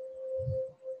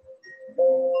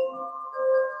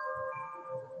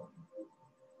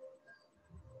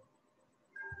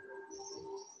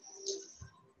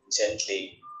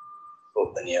 Gently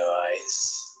open your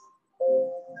eyes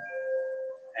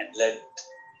and let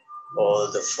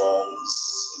all the forms,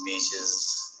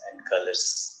 images, and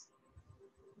colors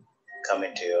come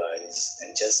into your eyes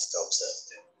and just observe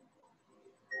them.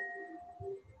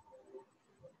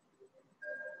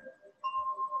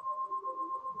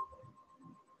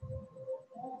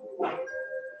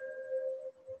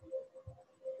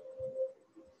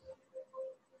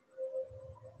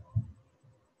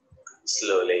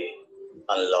 Slowly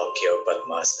unlock your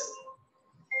Padmasana.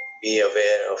 Be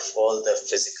aware of all the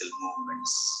physical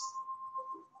movements.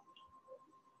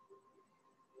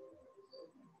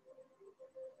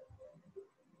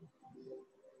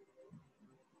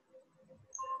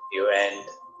 You end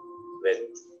with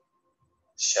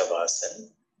Shavasana.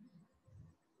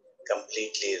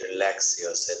 Completely relax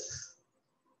yourself.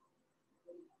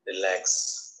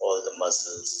 Relax all the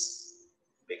muscles,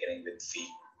 beginning with feet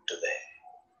to the head.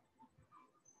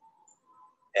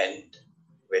 End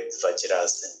with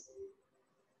Vajrasana.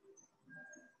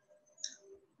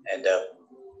 End up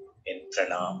in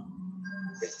Pranayam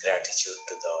with gratitude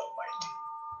to the Almighty.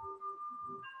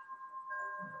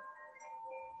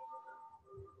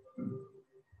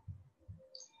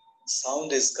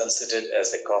 Sound is considered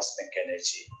as a cosmic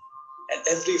energy, and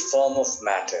every form of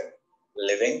matter,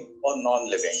 living or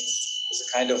non-living, is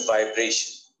a kind of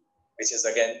vibration, which is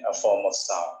again a form of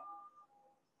sound.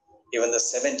 Even the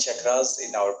 7 chakras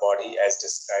in our body, as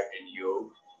described in yoga,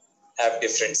 have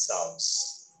different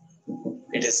sounds.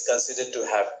 It is considered to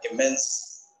have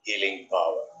immense healing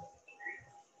power.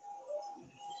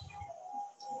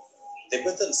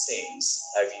 Tibetan saints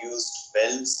have used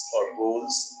bells or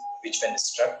bowls which, when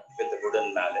struck with the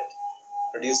wooden mallet,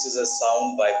 produces a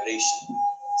sound vibration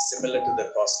similar to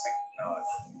the cosmic nod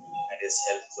and is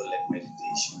helpful in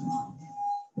meditation.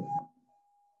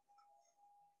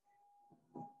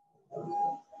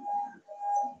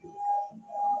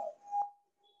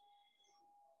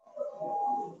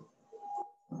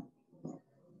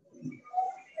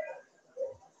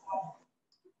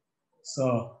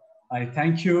 So I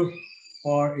thank you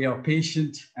for your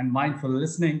patient and mindful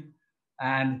listening.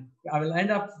 And I will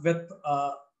end up with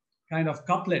a kind of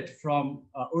couplet from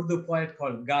an Urdu poet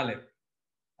called Ghalib.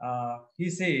 He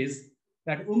says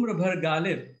that umr bhar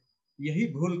Ghalib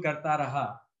yahi bhool karta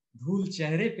raha, dhool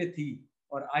chehre pe thi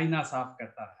aur aina saaf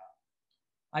karta raha.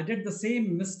 I did the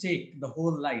same mistake the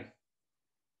whole life.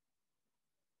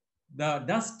 The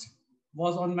dust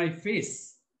was on my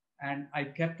face and I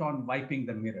kept on wiping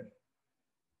the mirror.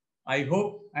 I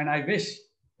hope and I wish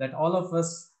that all of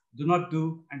us do not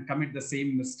do and commit the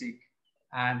same mistake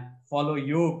and follow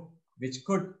yoga, which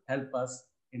could help us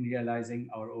in realizing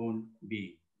our own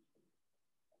being.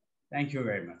 Thank you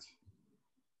very much.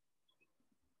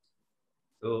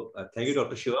 So thank you,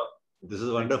 Dr. Shiva. This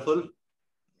is wonderful.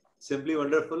 Simply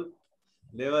wonderful.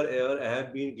 Never ever I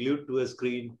have been glued to a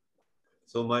screen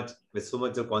so much with so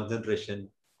much of concentration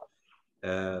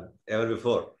ever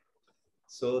before.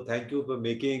 So thank you for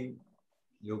making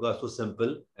yoga so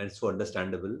simple and so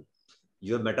understandable.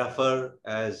 Your metaphor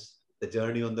as the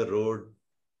journey on the road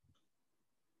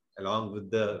along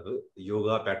with the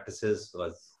yoga practices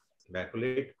was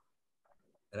immaculate.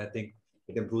 And I think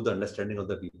it improved the understanding of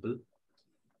the people.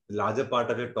 The larger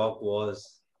part of your talk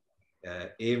was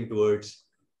aimed towards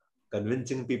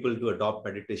convincing people to adopt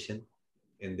meditation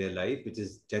in their life, which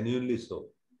is genuinely so.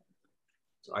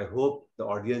 So I hope the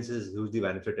audience is hugely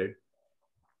benefited.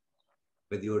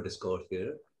 with your discourse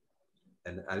here.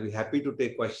 And I'll be happy to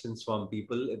take questions from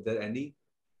people if there are any.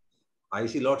 I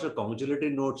see lots of congratulatory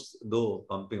notes, though,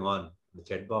 pumping on the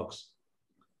chat box.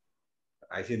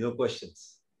 I see no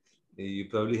questions. You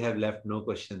probably have left no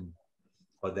question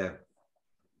for them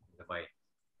in the mind.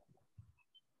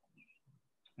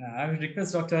 I would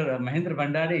request Dr. Mahendra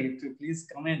Bhandari to please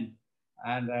come in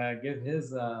and give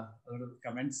his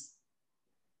comments.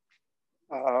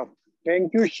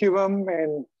 Thank you, Shivam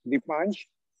and Dipansh.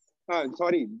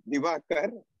 Sorry,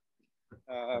 Divakar.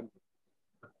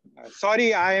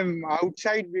 Sorry, I am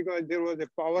outside because there was a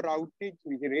power outage,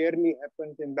 which rarely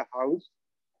happens in the house.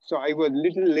 So I was a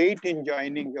little late in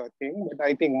joining your thing, but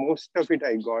I think most of it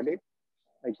I got it.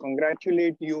 I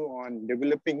congratulate you on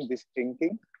developing this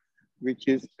thinking, which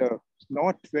is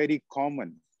not very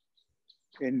common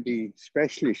in the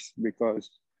specialists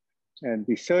and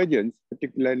the surgeons,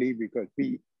 particularly because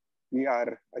we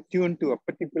are attuned to a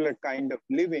particular kind of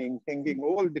living, thinking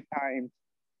all the time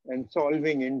and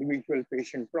solving individual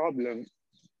patient problems.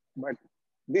 But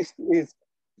this is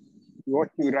what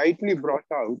you rightly brought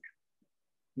out.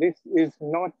 This is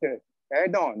not an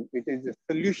add-on, it is a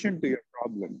solution to your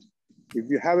problems. If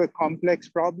you have a complex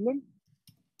problem,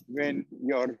 when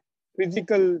your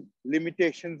physical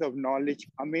limitations of knowledge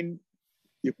come in,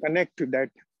 you connect to that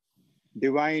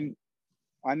divine,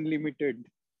 unlimited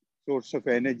source of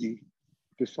energy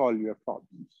to solve your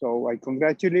problem. So I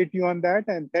congratulate you on that,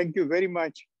 and thank you very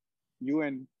much, you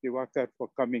and Divakar, for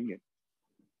coming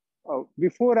in.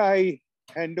 Before I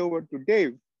hand over to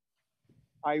Dave,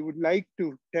 I would like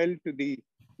to tell to the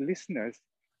listeners,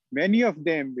 many of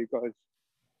them, because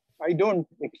I don't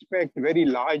expect very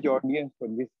large audience for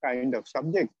this kind of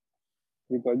subject,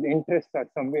 because the interests are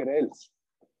somewhere else.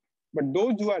 But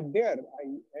those who are there,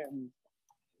 I am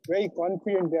very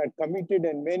confident they are committed,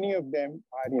 and many of them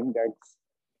are in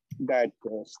that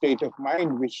state of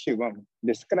mind which Shivam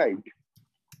described.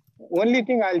 Only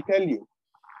thing I'll tell you,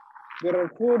 there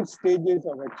are 4 stages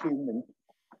of achievement.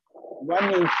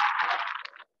 One is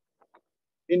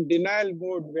in denial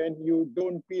mode, when you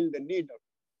don't feel the need of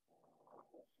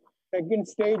it. Second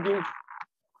stage is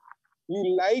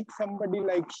you like somebody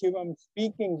like Shivam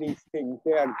speaking these things.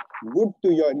 They are good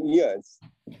to your ears.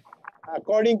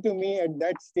 According to me, at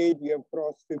that stage, you have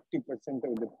crossed 50%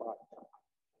 of the path.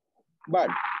 But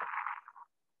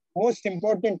most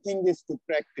important thing is to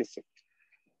practice it,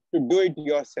 to do it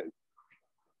yourself.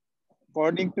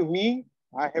 According to me,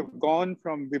 I have gone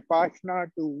from Vipassana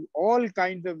to all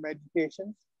kinds of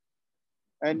meditations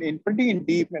and in pretty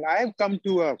deep, and I have come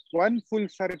to one full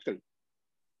circle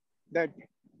that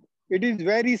it is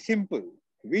very simple.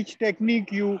 Which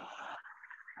technique you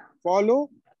follow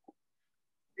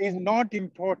is not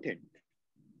important.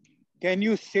 Can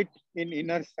you sit in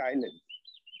inner silence?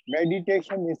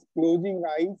 Meditation is closing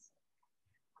eyes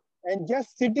and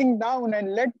just sitting down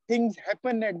and let things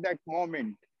happen at that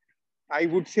moment. I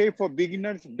would say for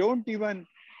beginners, don't even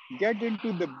get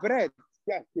into the breath.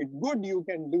 Yes, it's good you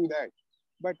can do that,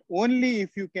 but only if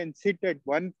you can sit at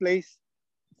one place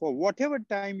for whatever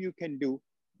time you can do.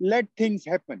 Let things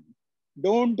happen.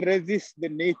 Don't resist the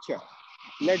nature.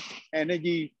 Let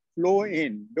energy flow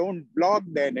in. Don't block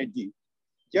the energy.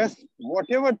 Just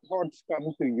whatever thoughts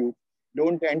come to you,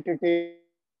 don't entertain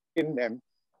them.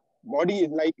 Body is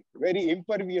like very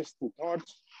impervious to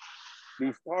thoughts.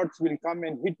 These thoughts will come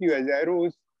and hit you as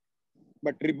arrows,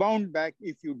 but rebound back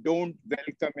if you don't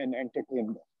welcome and entertain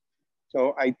them.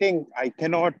 So I think I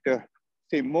cannot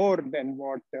say more than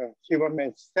what Shivam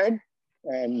has said.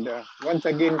 And once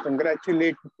again,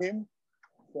 congratulate him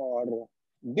for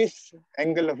this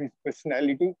angle of his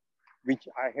personality, which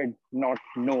I had not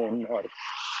known, or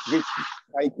which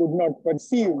I could not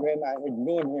perceive when I had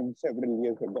known him several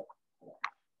years ago.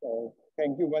 So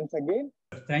thank you once again.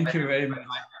 Thank you very much.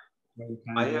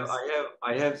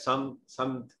 I have some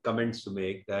comments to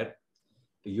make. That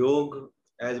yoga,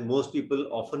 as most people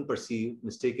often perceive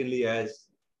mistakenly, as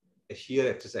a sheer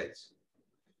exercise,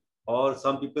 or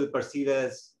some people perceive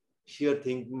as sheer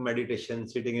thinking, meditation,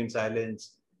 sitting in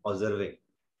silence, observing.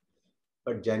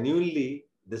 But genuinely,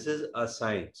 this is a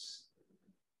science.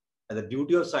 And the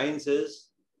beauty of science is,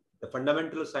 the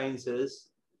fundamental of science is,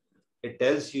 it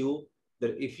tells you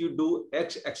that if you do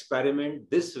X experiment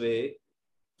this way,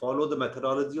 follow the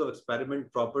methodology of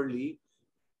experiment properly,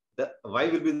 the Y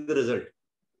will be the result.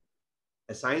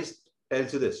 A science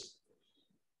tells you this.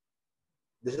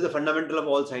 This is the fundamental of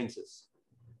all sciences.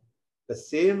 The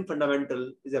same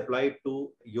fundamental is applied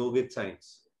to yogic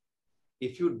science.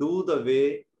 If you do the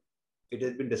way it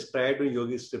has been described in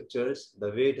yogic scriptures, the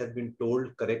way it has been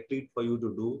told correctly for you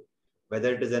to do,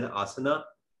 whether it is an asana,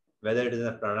 whether it is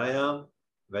a pranayam,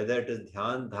 whether it is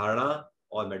dhyan, dharana,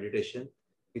 or meditation,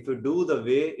 if you do the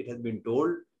way it has been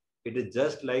told, it is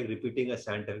just like repeating a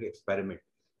scientific experiment.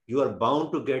 You are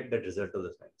bound to get that result of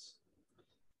the science.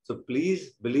 So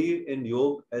please believe in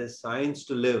yoga as science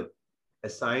to live,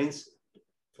 as science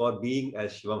for being,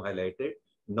 as Shivam highlighted,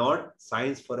 not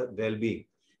science for well-being.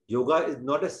 Yoga is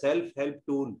not a self-help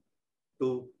tool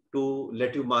to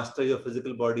let you master your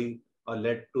physical body or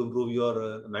to improve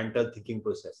your mental thinking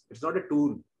process. It's not a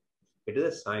tool. It is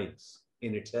a science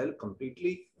in itself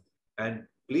completely. And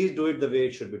please do it the way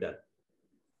it should be done.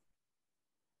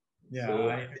 Yeah, so,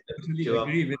 I totally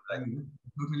agree with you.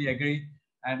 Totally agree.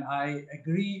 And I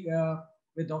agree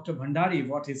with Dr. Bhandari,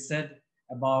 what he said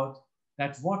about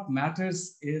that what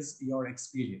matters is your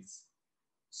experience.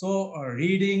 So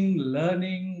reading,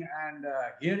 learning, and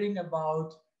hearing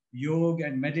about yoga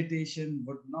and meditation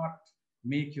would not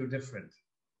make you different,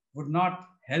 would not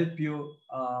help you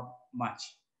much.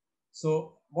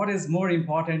 So what is more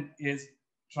important is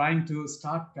trying to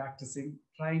start practicing,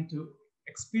 trying to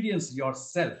experience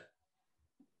yourself.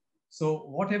 So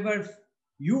whatever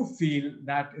you feel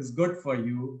that is good for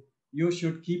you, you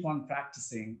should keep on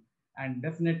practicing, and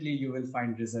definitely you will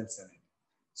find results in it.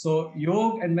 So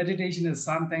yoga and meditation is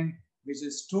something which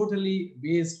is totally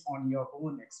based on your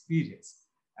own experience,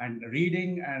 and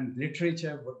reading and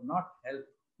literature would not help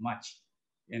much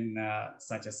in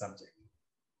such a subject.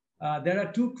 There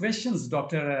are two questions,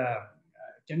 Doctor.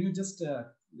 Can you just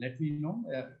let me know?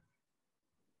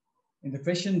 In the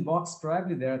question box,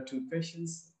 probably there are two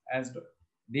questions, as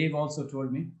Dave also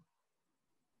told me.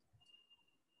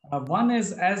 One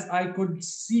is, as I could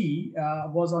see,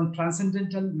 was on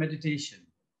transcendental meditation.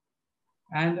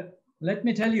 And let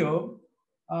me tell you,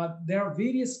 there are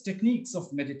various techniques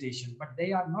of meditation, but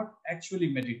they are not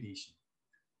actually meditation.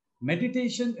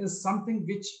 Meditation is something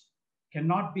which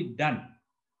cannot be done.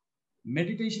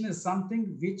 Meditation is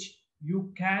something which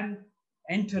you can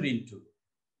enter into.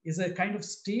 Is a kind of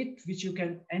state which you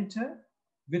can enter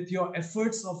with your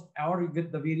efforts of or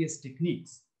with the various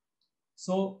techniques.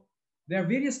 So there are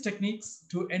various techniques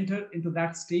to enter into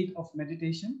that state of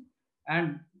meditation,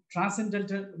 and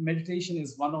transcendental meditation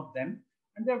is one of them.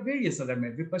 And there are various other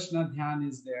Vipassana Dhyan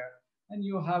is there, and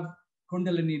you have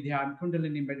Kundalini Dhyan,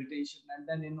 Kundalini meditation, and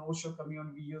then in Osho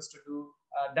commune we used to do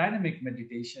dynamic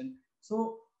meditation.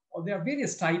 So there are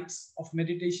various types of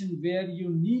meditation where you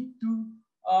need to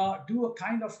do a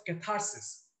kind of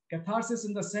catharsis. Catharsis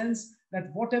in the sense that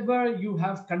whatever you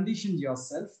have conditioned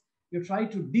yourself, you try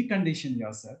to decondition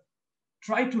yourself,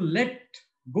 try to let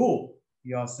go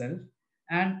yourself,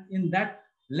 and in that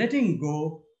letting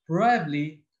go,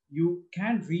 probably you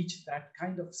can reach that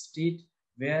kind of state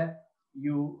where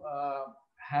you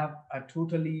have a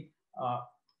totally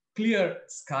clear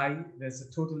sky. There's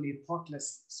a totally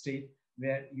thoughtless state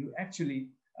where you actually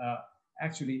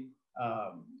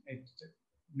it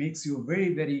makes you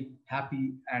very, very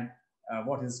happy, and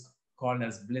what is called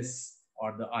as bliss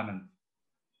or the Anand.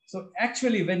 So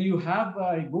actually, when you have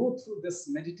go through this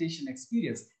meditation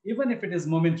experience, even if it is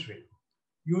momentary,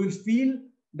 you will feel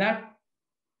that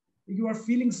you are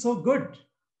feeling so good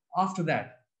after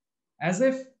that, as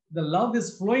if the love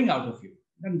is flowing out of you.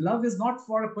 And love is not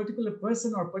for a particular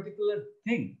person or particular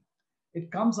thing.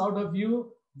 It comes out of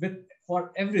you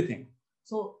for everything.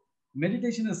 So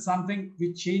meditation is something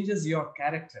which changes your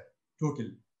character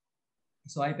totally.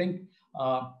 So I think,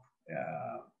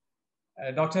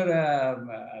 Dr.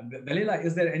 Dalela,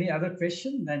 is there any other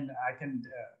question? Then I can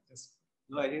just...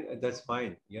 No, I think that's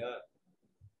fine. Yeah.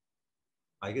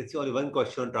 I can see only one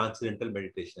question on transcendental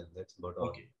meditation. That's about all.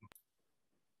 Okay.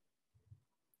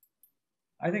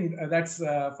 I think that's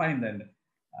fine then.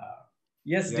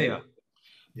 Yes, Dave. Yeah.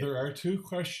 There are two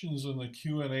questions in the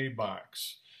Q&A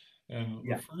box. And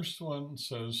the first one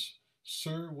says,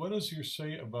 "Sir, what is your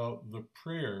say about the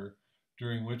prayer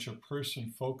during which a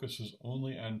person focuses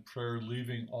only on prayer,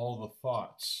 leaving all the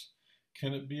thoughts?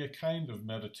 Can it be a kind of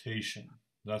meditation?"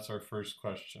 That's our first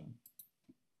question.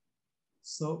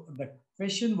 So the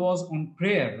question was on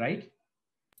prayer, right?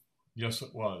 Yes,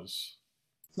 it was.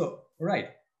 So, right.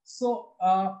 So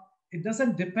it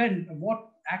doesn't depend on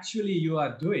what actually you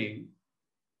are doing,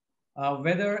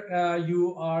 whether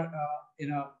you are in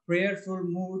a prayerful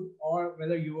mood, or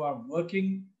whether you are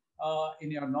working in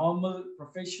your normal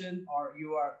profession, or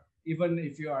you are, even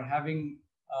if you are having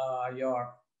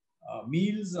your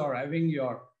meals or having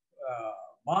your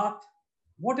bath,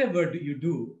 whatever you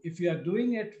do, if you are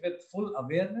doing it with full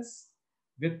awareness,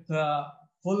 with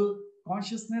full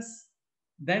consciousness,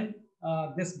 then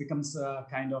this becomes a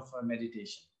kind of a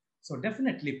meditation. So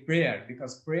definitely prayer,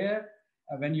 because prayer,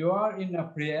 when you are in a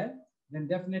prayer, then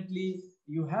definitely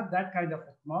you have that kind of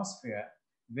atmosphere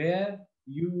where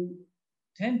you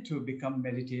tend to become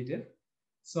meditative.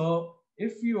 So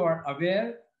if you are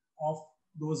aware of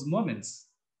those moments,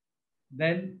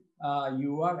 then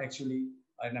you are actually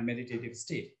in a meditative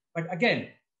state. But again,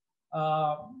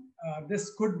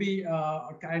 this could be a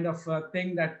kind of a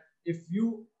thing that if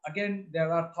you, again,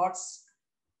 there are thoughts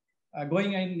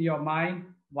going in your mind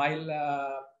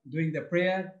while doing the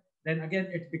prayer, then again,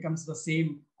 it becomes the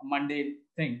same mundane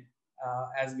thing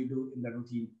as we do in the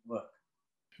routine work.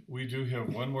 We do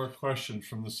have one more question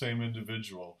from the same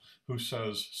individual who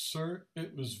says, "Sir,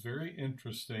 it was very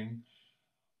interesting.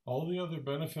 All the other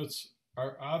benefits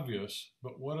are obvious,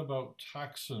 but what about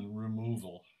toxin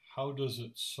removal? How does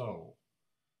it so?"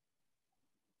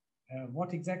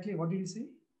 What exactly? What did you say?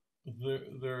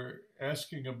 They're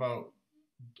asking about,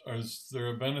 is there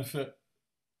a benefit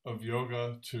of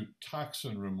yoga to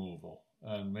toxin removal?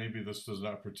 And maybe this does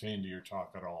not pertain to your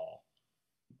talk at all.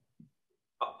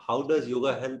 How does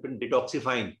yoga help in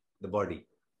detoxifying the body?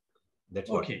 That's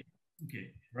what.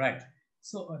 Okay, right.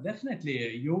 So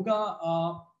definitely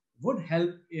yoga would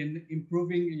help in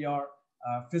improving your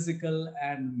physical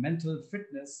and mental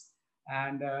fitness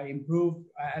and improve,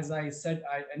 as I said,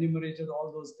 I enumerated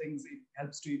all those things. It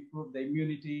helps to improve the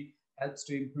immunity, helps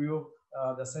to improve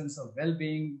the sense of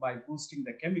well-being by boosting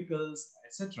the chemicals,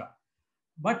 etc.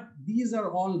 But these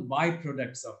are all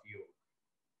byproducts of yoga.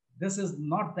 This is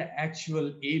not the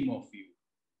actual aim of you.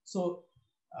 So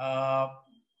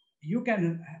you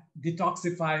can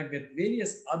detoxify with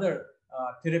various other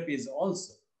therapies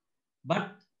also.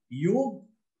 But yoga,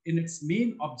 in its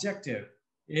main objective,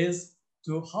 is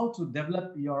to how to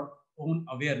develop your own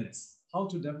awareness, how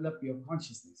to develop your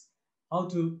consciousness, how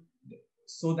to,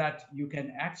 so that you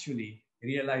can actually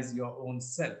realize your own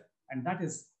self. And that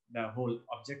is the whole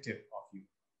objective of you.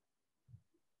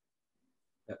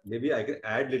 Maybe I can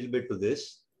add a little bit to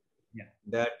this. Yeah.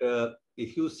 That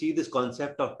if you see this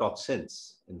concept of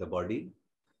toxins in the body,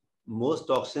 most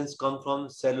toxins come from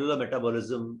cellular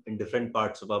metabolism in different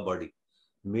parts of our body.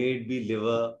 May it be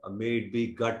liver, may it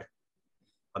be gut,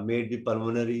 may it be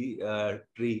pulmonary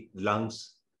tree,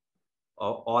 lungs,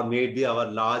 or may it be our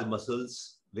large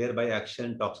muscles, whereby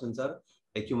action toxins are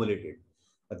accumulated.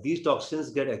 These toxins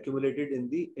get accumulated in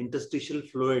the interstitial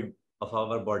fluid of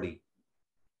our body,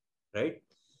 right?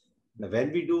 Now,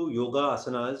 when we do yoga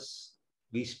asanas,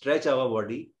 we stretch our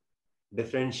body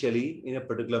differentially in a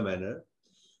particular manner.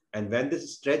 And when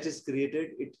this stretch is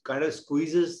created, it kind of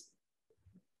squeezes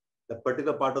the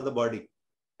particular part of the body,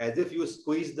 as if you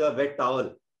squeeze the wet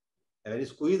towel. And when you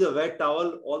squeeze the wet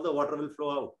towel, all the water will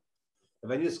flow out.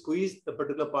 When you squeeze the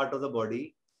particular part of the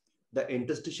body, the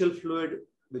interstitial fluid,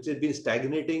 which has been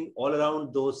stagnating all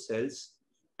around those cells,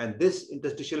 and this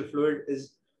interstitial fluid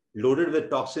is loaded with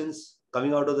toxins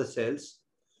coming out of the cells.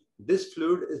 This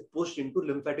fluid is pushed into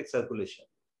lymphatic circulation.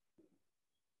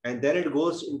 And then it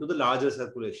goes into the larger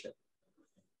circulation.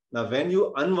 Now, when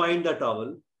you unwind the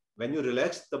towel, when you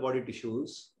relax the body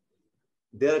tissues,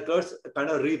 there occurs a kind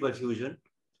of reperfusion.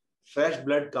 Fresh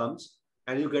blood comes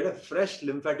and you get a fresh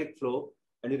lymphatic flow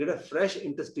and you get a fresh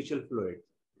interstitial fluid.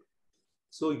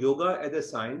 So yoga as a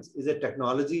science is a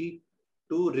technology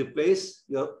to replace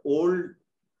your old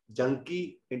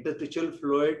junky interstitial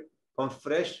fluid from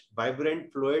fresh,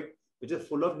 vibrant fluid, which is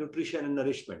full of nutrition and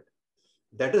nourishment.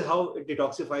 That is how it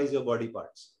detoxifies your body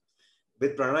parts.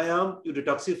 With pranayam, you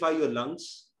detoxify your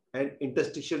lungs and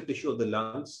interstitial tissue of the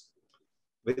lungs.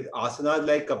 With asanas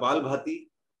like Kapalbhati,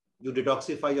 you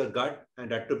detoxify your gut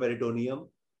and retroperitoneum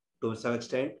to some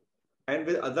extent. And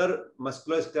with other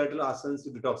musculoskeletal asanas,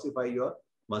 you detoxify your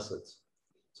muscles.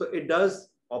 So it does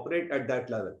operate at that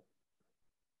level.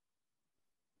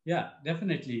 Yeah,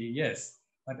 definitely, yes.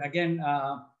 But again,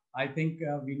 I think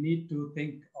we need to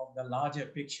think of the larger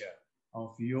picture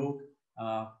of yoga.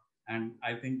 And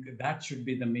I think that should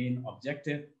be the main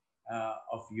objective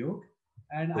of yoga.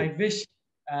 And I wish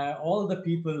all the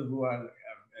people who are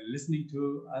listening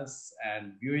to us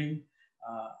and viewing,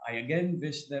 I again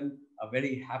wish them a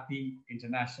very happy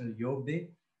International Yoga Day.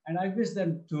 And I wish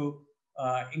them to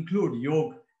include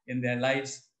yoga in their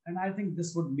lives. And I think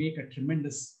this would make a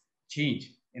tremendous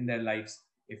change in their lives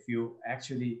if you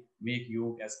actually make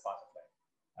yoga as part of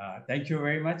life. Thank you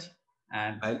very much.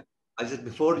 And I just,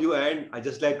 before you end, I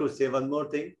just like to say one more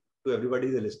thing to everybody,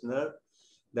 the listener,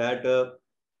 that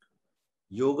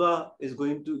yoga is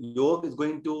going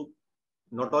to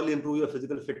not only improve your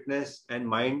physical fitness and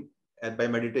mind by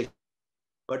meditation,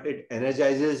 but it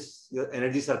energizes your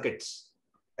energy circuits.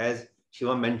 As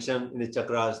Shivam mentioned in his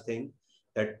chakras thing,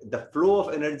 that the flow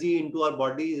of energy into our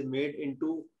body is made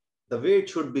into the way it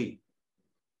should be.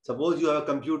 Suppose you have a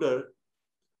computer,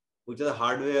 which is a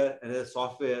hardware and a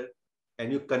software,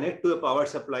 and you connect to a power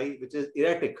supply which is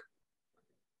erratic.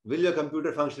 will your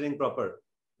computer functioning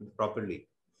properly?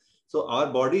 So our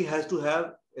body has to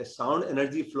have a sound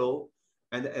energy flow,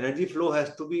 and the energy flow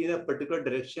has to be in a particular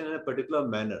direction and a particular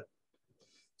manner.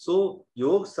 So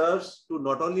yoga serves to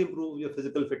not only improve your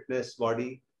physical fitness,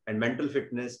 body and mental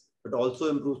fitness, but also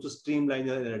improves to streamline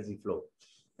your energy flow.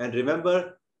 And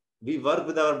remember, we work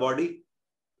with our body.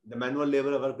 The manual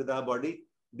labor work with our body.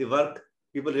 The work,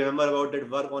 people remember about that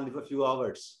work only for a few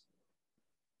hours.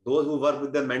 Those who work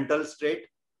with the mental state,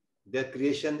 their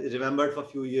creation is remembered for a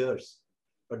few years.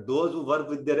 But those who work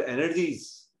with their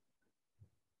energies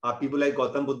are people like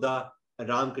Gautam Buddha and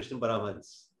Ramakrishna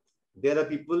Paramahansa. There are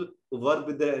people who work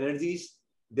with their energies.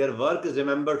 Their work is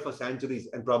remembered for centuries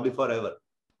and probably forever.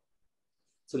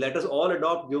 So let us all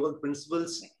adopt yoga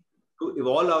principles to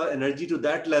evolve our energy to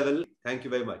that level. Thank you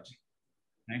very much.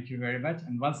 Thank you very much.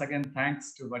 And once again,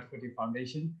 thanks to Vaidikoti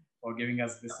Foundation for giving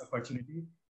us this opportunity.